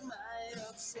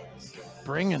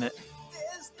 bringing it.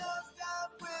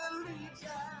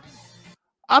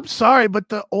 I'm sorry, but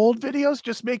the old videos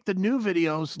just make the new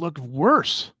videos look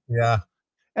worse. Yeah.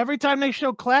 Every time they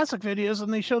show classic videos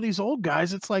and they show these old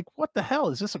guys, it's like, what the hell?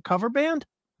 Is this a cover band?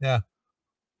 Yeah.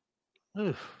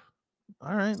 Oof.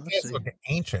 All right, let's see. Look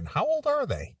ancient. How old are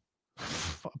they?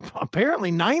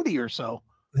 Apparently 90 or so.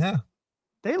 Yeah.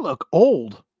 They look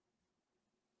old.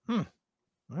 All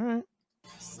right.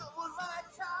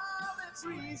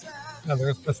 Yeah,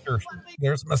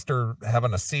 there's Mr.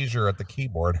 having a seizure at the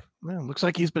keyboard. Man, looks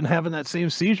like he's been having that same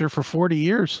seizure for 40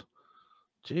 years.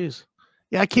 Jeez.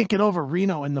 Yeah, I can't get over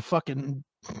Reno in the fucking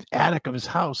attic of his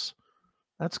house.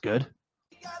 That's good.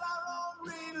 He's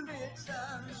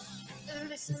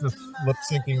just lip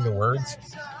syncing the words.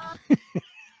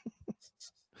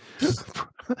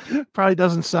 Probably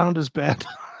doesn't sound as bad.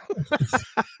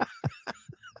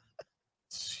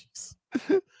 Jeez.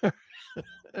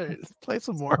 All right, let's play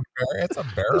some more. It's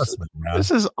embarrassment, man.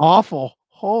 This is awful.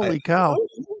 Holy cow.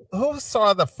 Who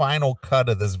saw the final cut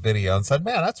of this video and said,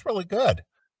 man, that's really good?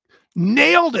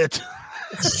 Nailed it.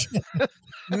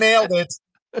 Nailed it.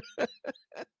 Look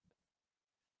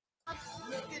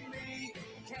at me.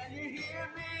 Can you hear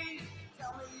me?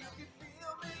 Tell me you can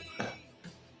feel me.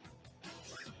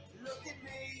 Look at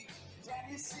me.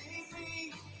 Can you see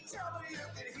me? Tell me you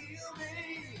can heal me.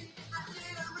 I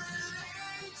need a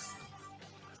release.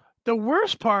 The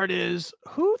worst part is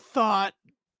who thought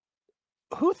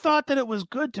that it was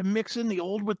good to mix in the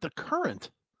old with the current?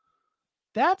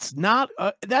 That's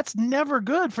never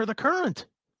good for the current.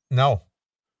 No.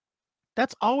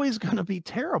 That's always going to be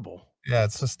terrible. Yeah,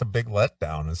 it's just a big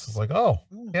letdown. It's just like, oh,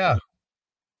 yeah.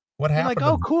 What happened? Like,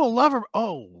 oh, cool, Lover.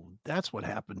 Oh, that's what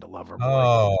happened to Loverboy.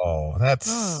 Oh, that's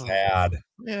sad.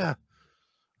 Yeah.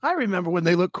 I remember when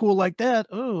they looked cool like that.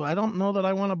 Oh, I don't know that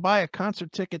I want to buy a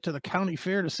concert ticket to the county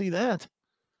fair to see that.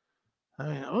 I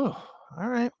mean, oh, all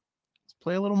right. Let's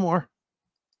play a little more.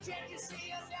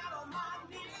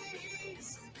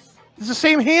 It's the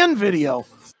same hand video.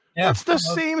 Yeah. It's the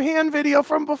same hand video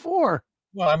from before.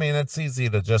 Well, I mean, it's easy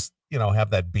to just,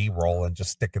 have that B-roll and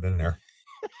just stick it in there.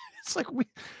 It's like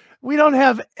we don't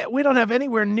have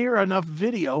anywhere near enough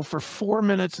video for 4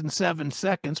 minutes and 7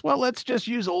 seconds. Well, let's just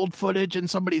use old footage in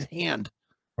somebody's hand.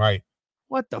 Right.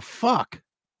 What the fuck?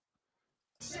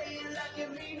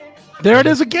 There it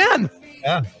is again.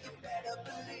 Yeah.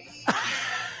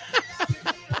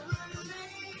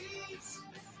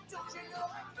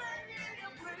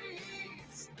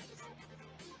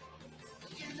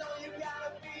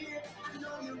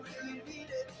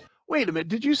 Wait a minute.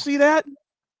 Did you see that?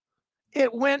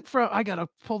 It went from, I got to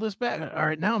pull this back. All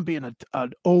right. Now I'm being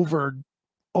an over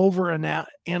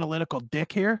analytical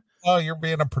dick here. Oh, you're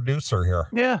being a producer here.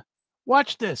 Yeah.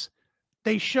 Watch this.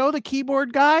 They show the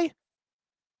keyboard guy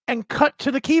and cut to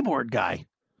the keyboard guy.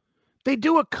 They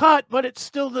do a cut, but it's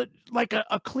still like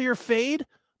a clear fade,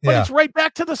 but it's right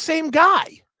back to the same guy.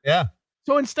 Yeah.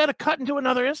 So instead of cutting to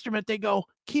another instrument, they go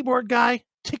keyboard guy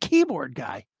to keyboard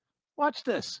guy. Watch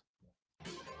this.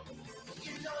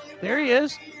 There he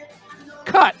is.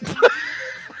 Cut.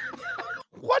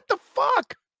 What the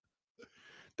fuck?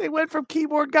 They went from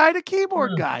keyboard guy to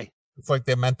keyboard guy. It's like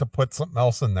they meant to put something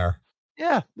else in there.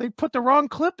 Yeah, they put the wrong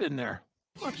clip in there.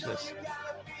 Watch this.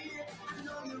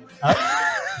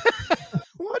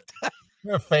 What the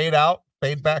Yeah, fade out,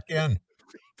 fade back in.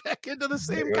 heck into the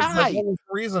same There's guy? no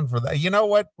reason for that. You know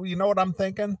what? You know what I'm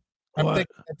thinking? I'm What?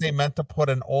 thinking that they meant to put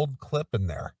an old clip in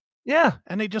there. Yeah,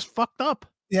 and they just fucked up.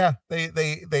 Yeah,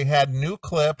 they had new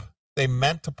clip. They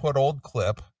meant to put old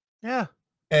clip Yeah,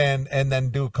 and then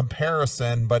do a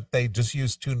comparison, but they just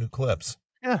used 2 new clips.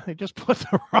 yeah, they just put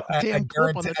the wrong damn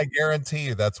clip on I the. guarantee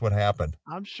you that's what happened.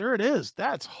 I'm sure it is.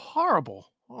 That's horrible.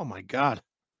 Oh my god.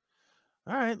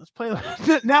 All right, let's play.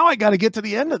 Now I got to get to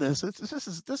the end of this. This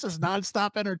is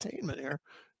nonstop entertainment here.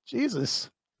 Jesus.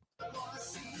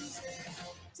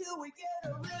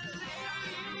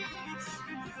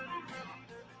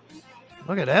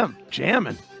 Look at them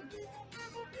jamming.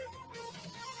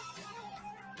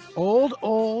 Old.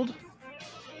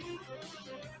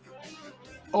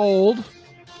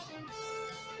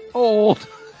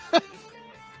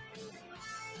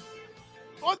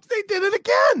 What? They did it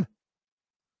again.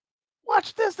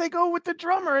 Watch this. They go with the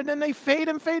drummer and then they fade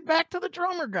back to the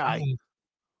drummer guy.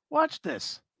 Watch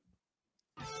this.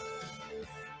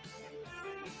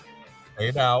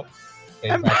 Fade out.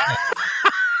 Fade back in.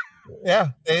 Yeah,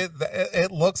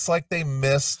 it looks like they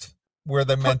missed where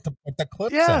they meant to put the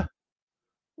clips Yeah.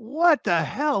 What the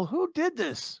hell? Who did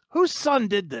this? Whose son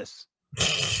did this?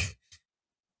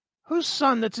 Whose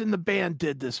son that's in the band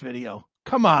did this video?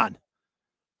 Come on.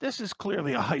 This is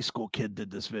clearly a high school kid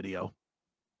did this video.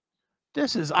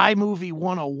 This is iMovie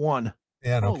 101.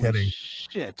 Yeah, no Holy kidding.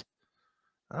 shit.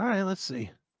 All right, let's see.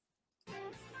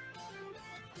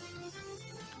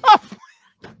 Oh,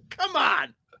 come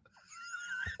on.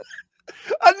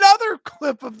 Another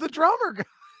clip of the drummer guy.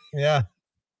 Yeah.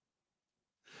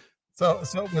 So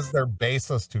it was their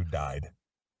bassist who died.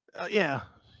 Yeah,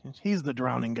 he's the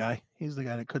drowning guy. He's the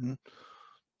guy that couldn't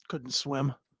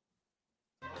swim.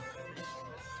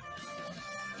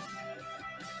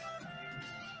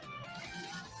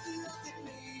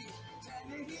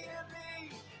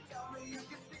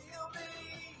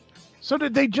 So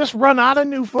did they just run out of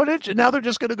new footage and now they're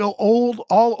just going to go all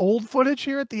old footage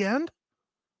here at the end?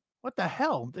 What the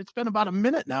hell? It's been about a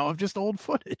minute now of just old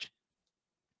footage.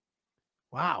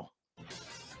 Wow.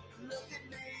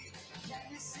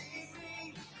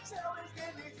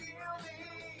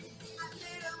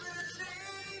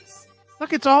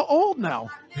 Look, it's all old now.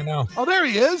 I know. Oh, there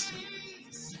he is.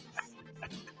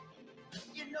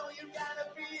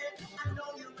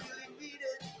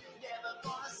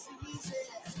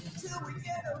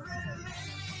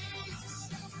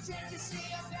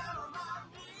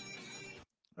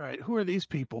 All right, who are these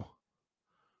people?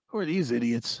 Who are these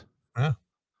idiots? Huh?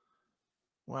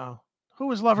 Wow. Who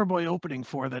was Loverboy opening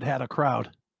for that had a crowd?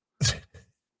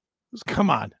 Come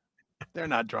on. They're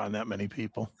not drawing that many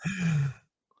people.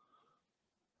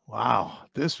 Wow.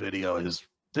 This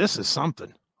is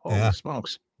something. Holy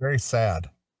smokes. Very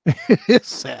sad.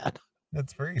 It's sad.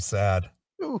 It's very sad.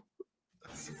 Ooh.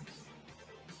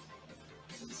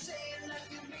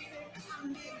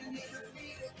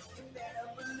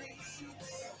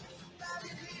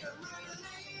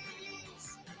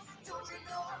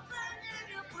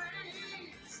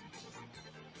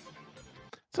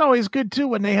 It's always good too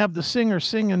when they have the singer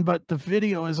singing, but the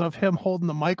video is of him holding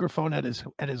the microphone at his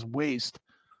waist.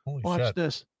 Holy Watch shit.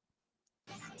 this.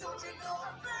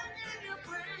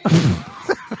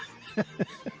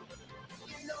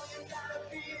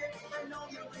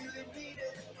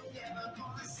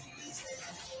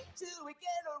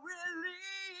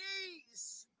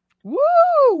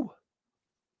 Woo!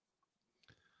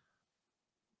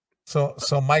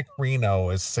 So Mike Reno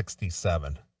is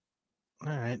 67.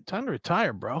 All right, time to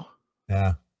retire, bro.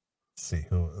 Yeah.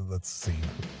 Let's see.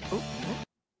 Oh,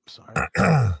 sorry.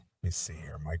 Let me see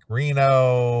here. Mike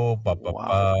Reno.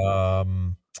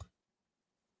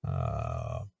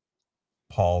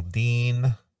 Paul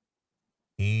Dean.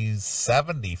 He's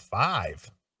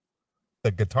 75.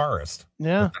 The guitarist.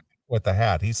 Yeah. With the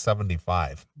hat. He's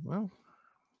 75. Well,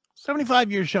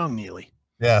 75 years young, Neely.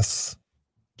 Yes.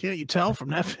 Can't you tell from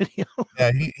that video?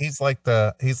 Yeah, he's like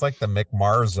the Mick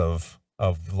Mars of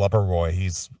Loverboy.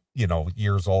 He's,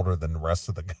 years older than the rest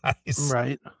of the guys.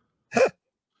 Right.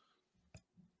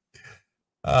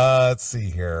 Let's see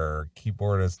here.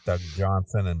 Keyboardist Doug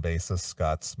Johnson and bassist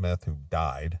Scott Smith, who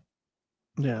died.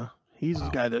 Yeah. He's the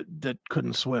guy that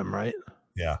couldn't swim, right?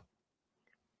 Yeah.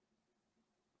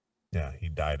 Yeah, he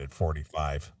died at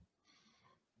 45.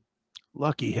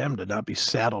 Lucky him to not be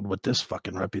saddled with this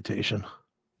fucking reputation.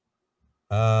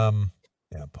 Yeah,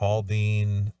 Paul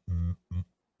Dean,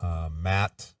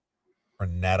 Matt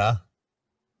Renetta,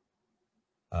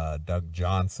 Doug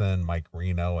Johnson, Mike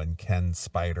Reno, and Ken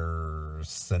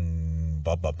Spiderson,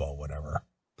 whatever.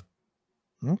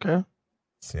 Okay.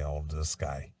 See how old is this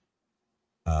guy?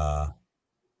 He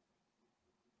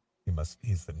must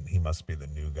be the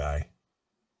new guy.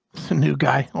 The new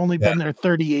guy, only Yeah. been there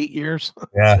 38 years.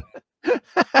 Yeah.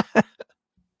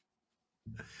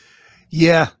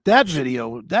 Yeah, that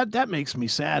video, that makes me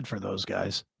sad for those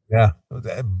guys. Yeah.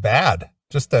 Bad.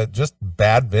 Just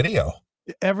bad video.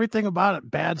 Everything about it,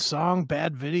 bad song,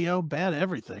 bad video, bad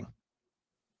everything.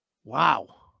 Wow.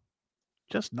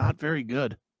 Just not very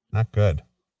good. Not good.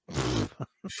 Wow.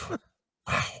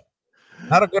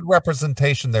 Not a good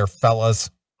representation there, fellas.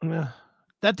 Yeah.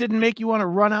 That didn't make you want to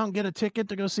run out and get a ticket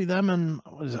to go see them and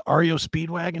what is it, REO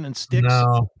Speedwagon and Styx?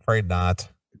 No, afraid not.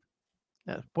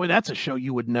 Yeah. Boy, that's a show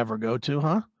you would never go to,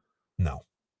 huh? No.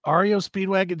 REO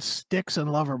Speedwagon, Styx, and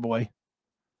Loverboy.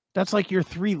 That's like your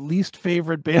 3 least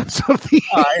favorite bands of the year.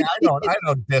 I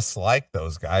don't dislike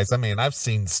those guys. I mean, I've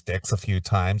seen Styx a few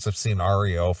times. I've seen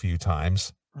REO a few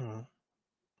times. Yeah.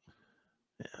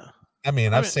 I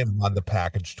mean, I've seen them on the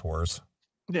package tours.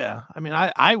 Yeah. I mean,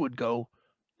 I would go.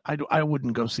 I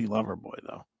wouldn't go see Loverboy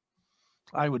though.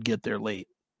 I would get there late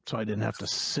so I didn't have to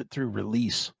sit through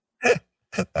release.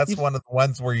 That's one of the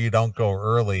ones where you don't go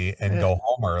early and go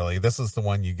home early. This is the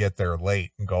one you get there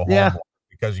late and go home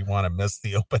because you want to miss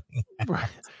the opening.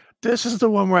 Right. This is the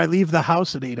one where I leave the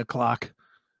house at 8 o'clock,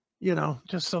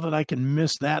 just so that I can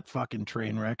miss that fucking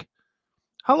train wreck.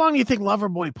 How long do you think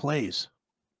Loverboy plays?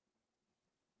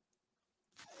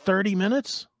 30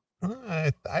 minutes?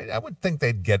 I would think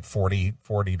they'd get 40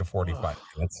 to 45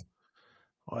 minutes.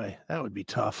 Boy, that would be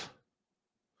tough.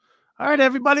 All right,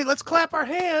 everybody, let's clap our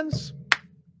hands.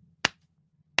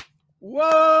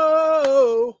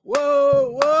 Whoa,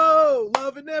 whoa, whoa.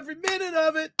 Loving every minute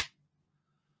of it.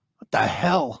 What the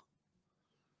hell?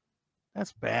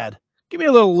 That's bad. Give me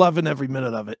a little loving every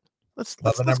minute of it. Let's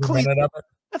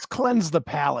cleanse the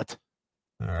palate.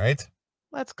 All right.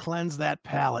 Let's cleanse that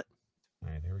palate.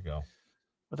 All right, here we go.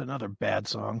 With another bad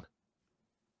song.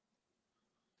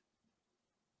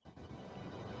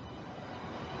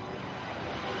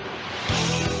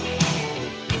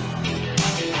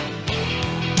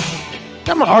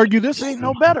 I'm gonna argue this ain't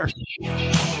no better.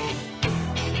 I'm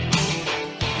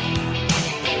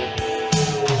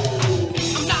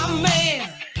not a man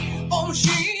or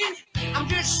machine. I'm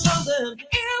just something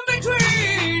in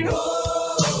between.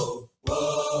 Whoa,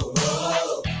 whoa,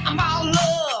 whoa. I'm all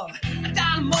love, a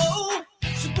dynamo.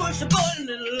 So push the button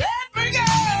and let me go.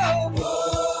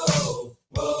 Whoa,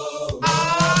 whoa,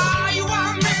 whoa. You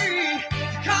want me to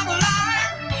come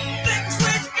alive? Flick a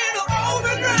switch into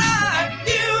overdrive.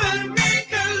 You and me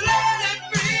can let it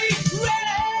be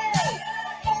ready.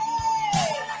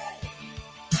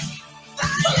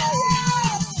 Fire!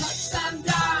 Touchdown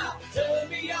dial, turn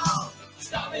me on.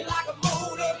 Stop me like a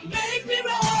motor, make me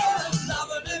run.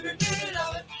 Loving every minute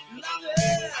of it.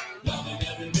 Loving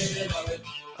every minute of it.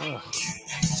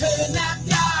 Turn that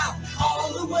dial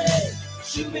all the way.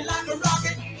 Shoot me like a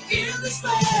rocket in the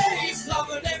space.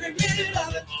 Loving every minute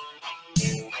of it.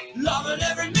 Loving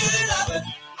every minute of it.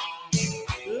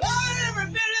 Loving every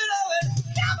minute of it.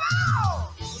 Come on!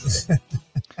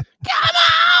 Come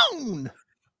on!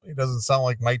 He doesn't sound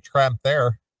like Mike Tramp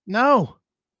there. No.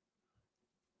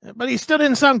 But he still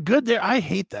didn't sound good there. I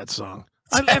hate that song.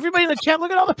 Everybody in the chat,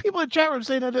 look at all the people in the chat room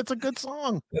saying that it's a good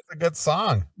song. It's a good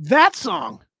song. That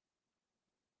song.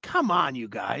 Come on, you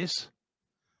guys.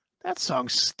 That song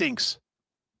stinks.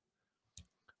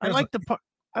 I like the part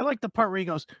where he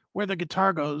goes, where the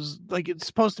guitar goes, like it's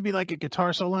supposed to be like a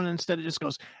guitar solo, and instead it just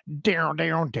goes down,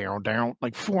 down, down, down,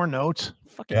 like 4 notes.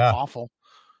 Fucking awful.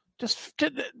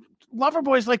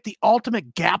 Loverboy's like the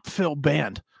ultimate gap fill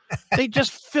band. They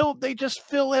just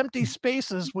fill empty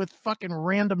spaces with fucking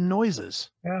random noises.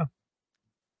 Yeah.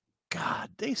 God,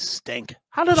 they stink.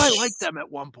 How did I like them at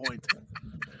one point?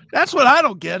 That's what I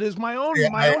don't get. Is my own.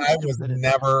 I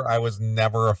was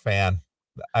never a fan.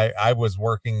 I was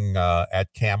working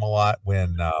at Camelot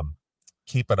when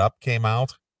Keep It Up came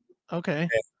out. Okay.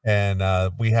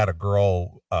 And we had a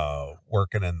girl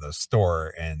working in the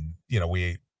store, and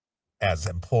we, as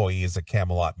employees at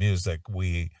Camelot Music,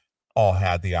 we all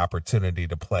had the opportunity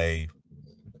to play,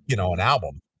 an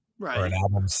album, right, or an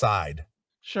album side.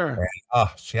 Sure. And,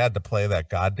 she had to play that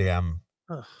goddamn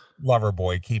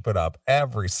Loverboy Keep It Up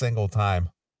every single time.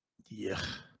 Yeah.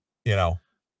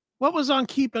 What was on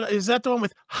Keep It Up? Is that the one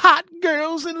with Hot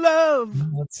Girls in Love?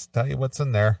 Let's tell you what's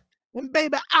in there. And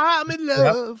baby, I'm in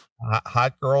love. Yep.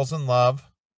 Hot Girls in Love,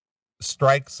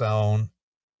 Strike Zone,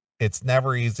 It's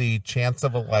Never Easy, Chance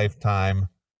of a Lifetime,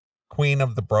 Queen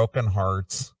of the Broken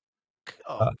Hearts.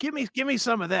 Oh, give me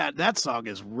some of that. That song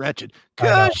is wretched.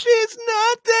 'Cause she's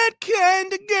not that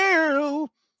kind of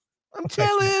girl. I'm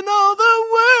telling all the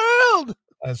world.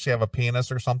 Does she have a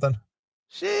penis or something?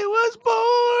 She was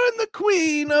born the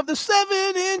queen of the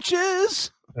 7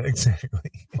 inches. Exactly.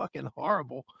 Fucking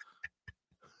horrible.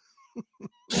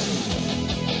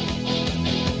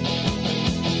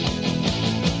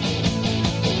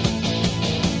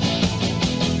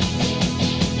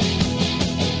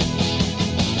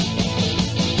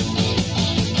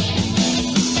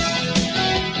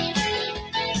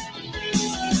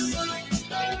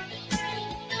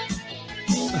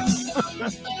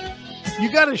 You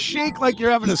got to shake like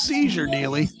you're having a seizure,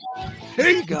 Neely.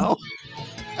 There you go.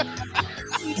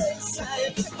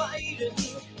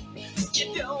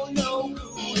 You don't know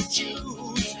who to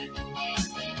choose.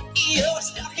 You're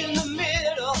stuck in the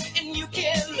middle and you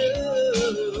can't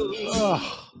lose.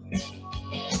 Oh.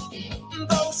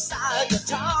 Both sides are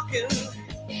talking.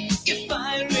 You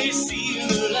finally see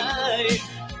the light.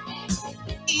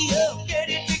 You get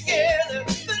it together,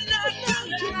 but not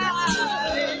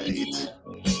tonight.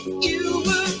 You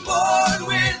were born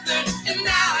with it, and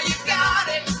now you got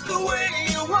it the way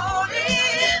you want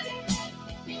it.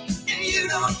 And you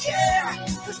don't care,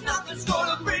 cause nothing's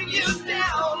gonna bring you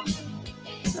down.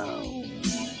 No.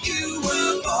 You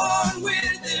were born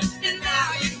with it, and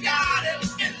now you got it,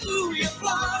 and ooh, you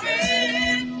flaunt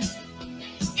it.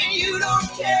 And you don't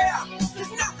care,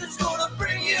 cause nothing's gonna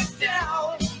bring you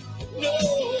down. No,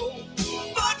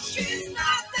 but she's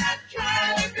not that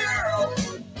kind of girl.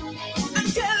 I'm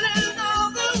telling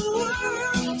all the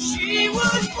world, she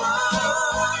was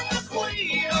born the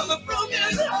queen of the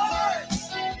broken hearts.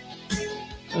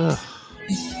 Ugh.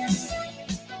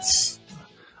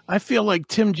 I feel like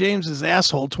Tim James's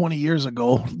asshole 20 years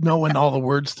ago, knowing all the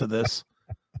words to this.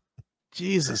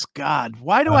 Jesus God,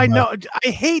 why do I know? I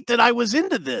hate that I was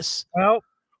into this. Well,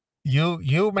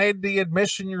 you made the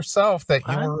admission yourself that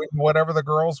you were into whatever the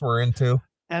girls were into.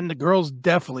 And the girls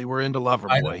definitely were into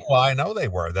Loverboy. I know they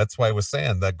were. That's why I was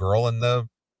saying that girl in the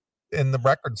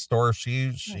record store,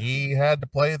 she had to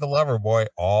play the Loverboy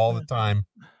all the time.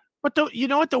 But you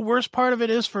know what the worst part of it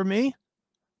is for me?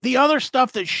 The other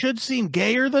stuff that should seem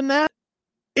gayer than that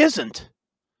isn't.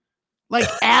 Like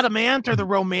Adamant or the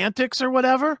Romantics or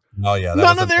whatever. Oh yeah,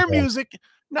 none of their music.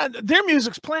 Their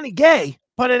music's plenty gay,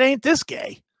 but it ain't this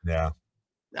gay. Yeah.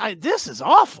 This is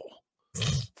awful.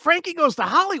 Frankie Goes to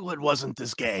Hollywood wasn't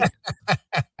this gay.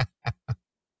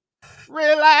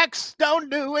 Relax, don't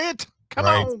do it. Come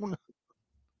on.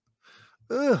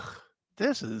 Ugh,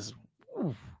 this is.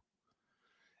 Oof.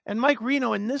 And Mike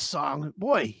Reno in this song,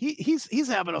 boy, he's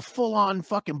having a full-on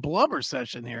fucking blubber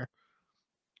session here.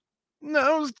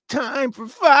 No time for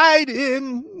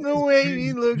fighting. The way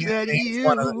he looks at you. He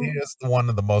is one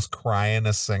of the most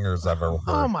cryingest singers I've ever heard.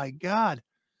 Oh my God.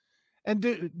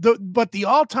 And but the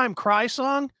all-time cry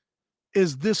song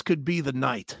is This Could Be the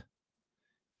Night.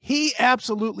 He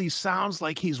absolutely sounds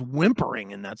like he's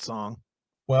whimpering in that song.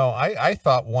 Well, I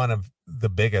thought one of the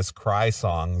biggest cry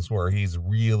songs where he's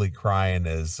really crying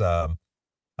is When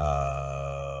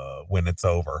It's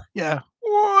Over. Yeah.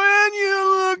 When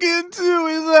you look into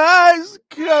his eyes,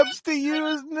 comes to you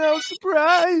as no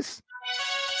surprise.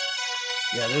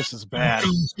 Yeah, this is bad.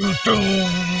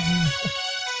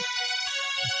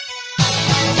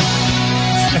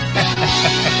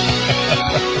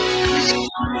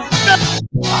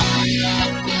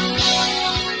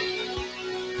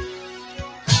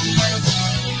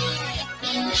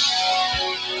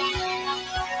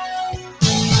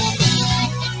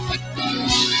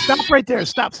 Stop right there.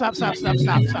 Stop. I'm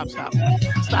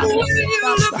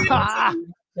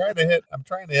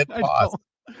trying to hit pause.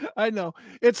 I know.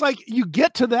 It's like you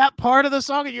get to that part of the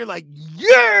song and you're like,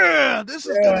 yeah, this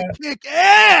is going to kick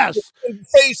ass.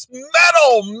 Face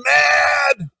metal,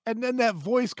 mad. And then that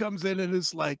voice comes in and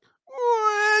it's like,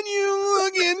 when you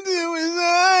look into his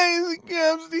eyes, it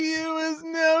comes to you as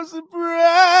no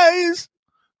surprise.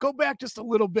 Go back just a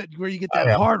little bit where you get that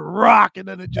hard rock and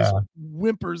then it just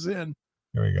whimpers in.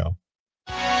 Here we go.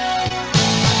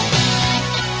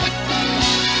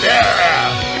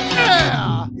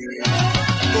 Yeah.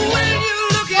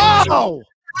 Oh!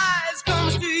 Eyes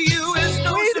comes to you as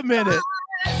no Wait a minute.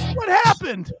 surprise. What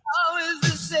happened? Always the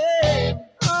same.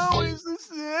 Always the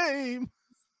same.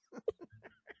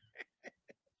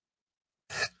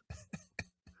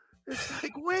 It's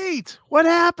like, wait, what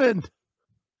happened?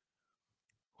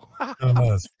 Oh,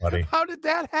 that's funny. How did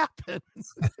that happen?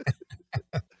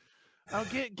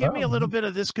 Give me a little bit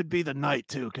of This Could Be the Night,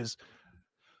 too, because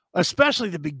especially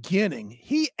the beginning,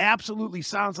 he absolutely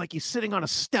sounds like he's sitting on a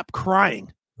step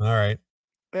crying. All right.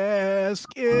 Ask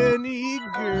any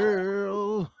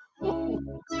girl.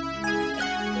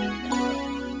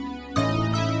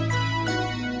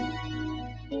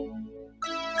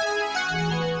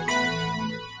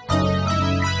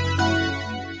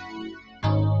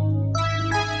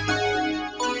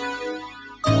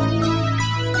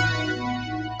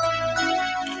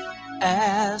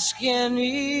 Ask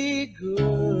any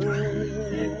girl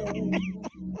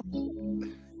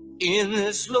in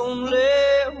this lonely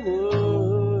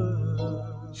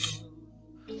world.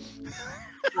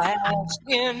 Ask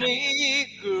any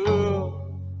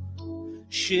girl,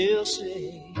 she'll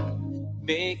say,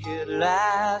 make it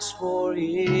last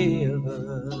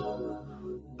forever.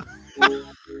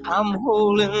 I'm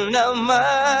holding up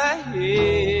my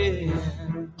head.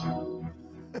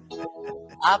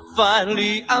 I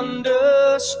finally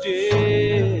understand.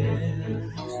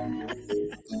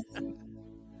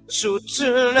 So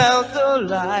turn out the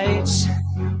lights.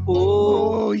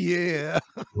 Oh, yeah.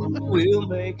 We'll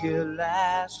make it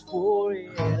last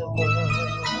forever.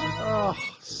 Oh,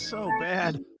 so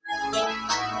bad.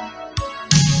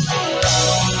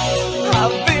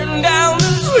 I've been down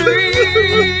the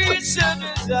streets of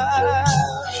desire.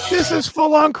 This is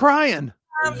full on crying.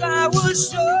 Sometimes I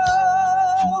was so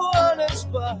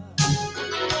uninspired.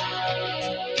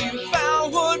 You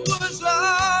found what was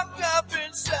locked up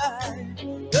inside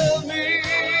of me.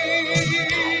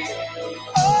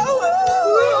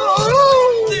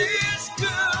 Oh, this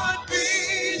could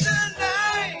be the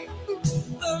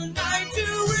night to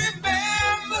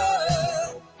remember.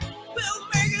 We'll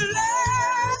make it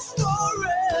last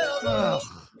forever.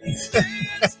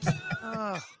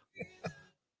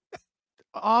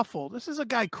 Awful. This is a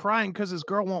guy crying because his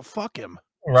girl won't fuck him.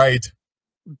 Right.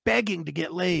 Begging to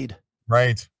get laid.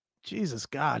 Right. Jesus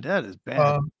God, that is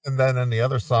bad. And then in the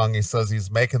other song, he says he's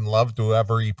making love to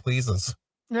whoever he pleases.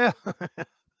 Yeah.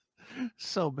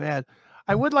 So bad.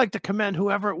 I would like to commend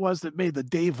whoever it was that made the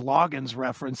Dave Loggins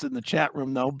reference in the chat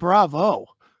room, though. Bravo.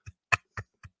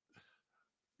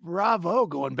 Bravo,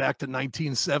 going back to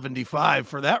 1975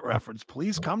 for that reference.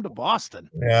 Please come to Boston.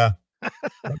 Yeah.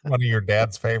 One of your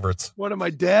dad's favorites. One of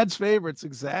my dad's favorites,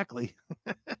 exactly.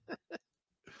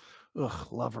 Ugh,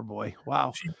 Loverboy.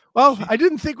 Wow. Well, I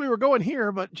didn't think we were going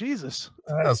here, but Jesus.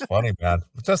 That was funny, man.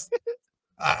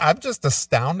 I'm just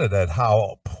astounded at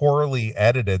how poorly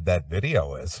edited that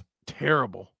video is.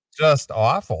 Terrible. Just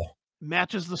awful.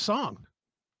 Matches the song.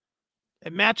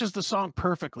 It matches the song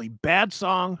perfectly. Bad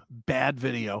song, bad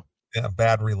video. Yeah,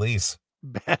 bad release.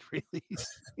 Bad release.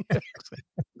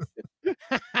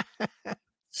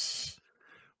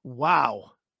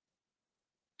 Wow.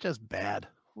 Just bad.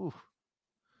 Ooh.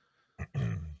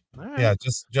 Right. Yeah,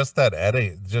 just that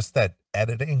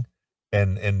editing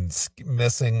and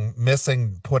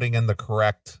missing putting in the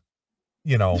correct,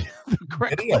 the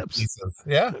correct video clips. pieces.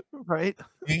 Yeah. Right.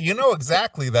 You know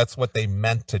exactly that's what they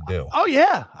meant to do. Oh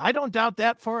yeah, I don't doubt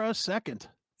that for a second.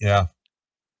 Yeah.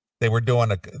 They were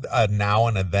doing a now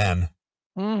and a then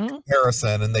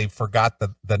comparison, and they forgot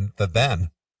the then.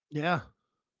 Yeah.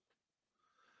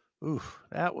 Oof,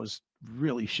 that was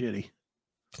really shitty.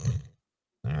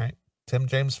 All right. Tim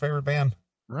James' favorite band.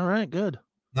 All right, good.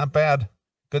 Not bad.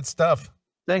 Good stuff.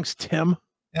 Thanks, Tim.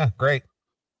 Yeah, great.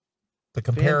 The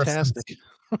comparison. Fantastic.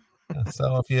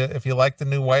 So if you like the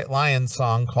new White Lion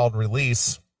song called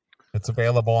Release, it's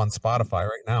available on Spotify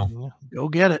right now. Yeah, go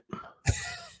get it.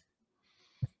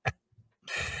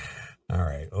 All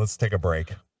right, let's take a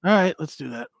break. All right, let's do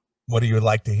that. What do you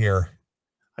like to hear?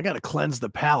 I got to cleanse the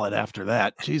palate after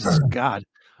that. Jesus God.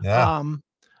 Yeah. All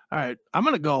right, I'm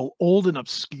going to go old and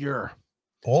obscure.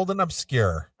 Old and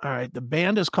obscure. All right, the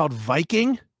band is called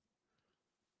Viking,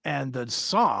 and the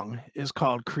song is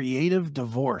called Creative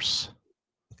Divorce.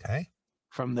 Okay.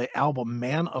 From the album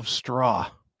Man of Straw.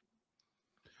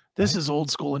 This is old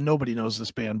school, and nobody knows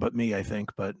this band but me, I think,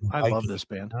 but I love this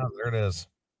band. Oh, there it is.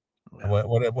 Yeah.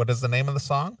 What is the name of the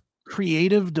song?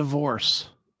 Creative Divorce.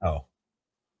 Oh.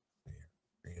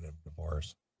 Creative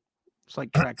Divorce. It's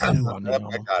like track 2 on the Yep,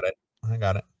 album. I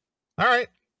got it. All right.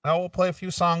 Now we'll play a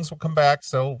few songs. We'll come back.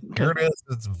 So here it is.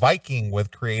 It's Viking with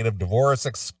Creative Divorce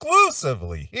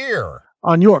exclusively here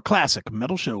on your classic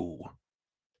metal show.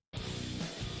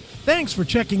 Thanks for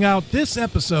checking out this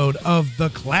episode of The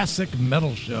Classic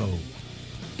Metal Show.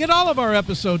 Get all of our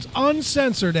episodes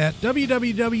uncensored at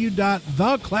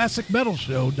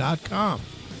www.theclassicmetalshow.com.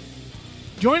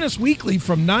 Join us weekly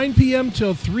from 9 p.m.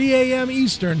 till 3 a.m.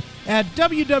 Eastern at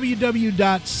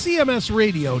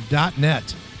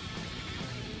www.cmsradio.net.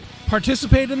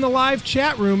 Participate in the live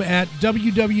chat room at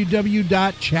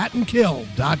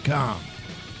www.chatandkill.com.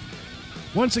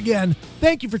 Once again,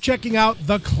 thank you for checking out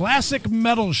The Classic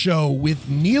Metal Show with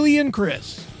Neely and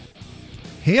Chris.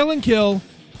 Hail and kill,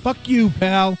 fuck you,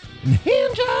 pal, and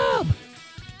hand job!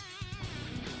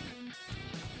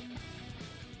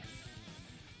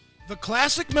 The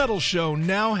Classic Metal Show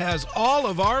now has all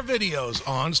of our videos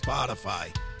on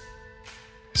Spotify.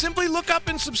 Simply look up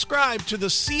and subscribe to the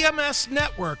CMS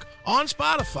network on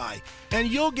Spotify, and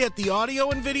you'll get the audio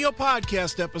and video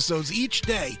podcast episodes each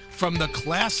day from the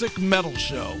Classic Metal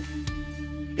Show.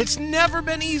 It's never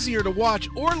been easier to watch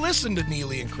or listen to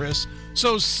Neely and Chris,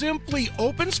 so simply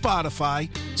open Spotify,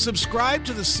 subscribe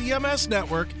to the CMS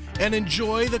network, and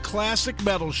enjoy the Classic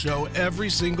Metal Show every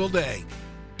single day.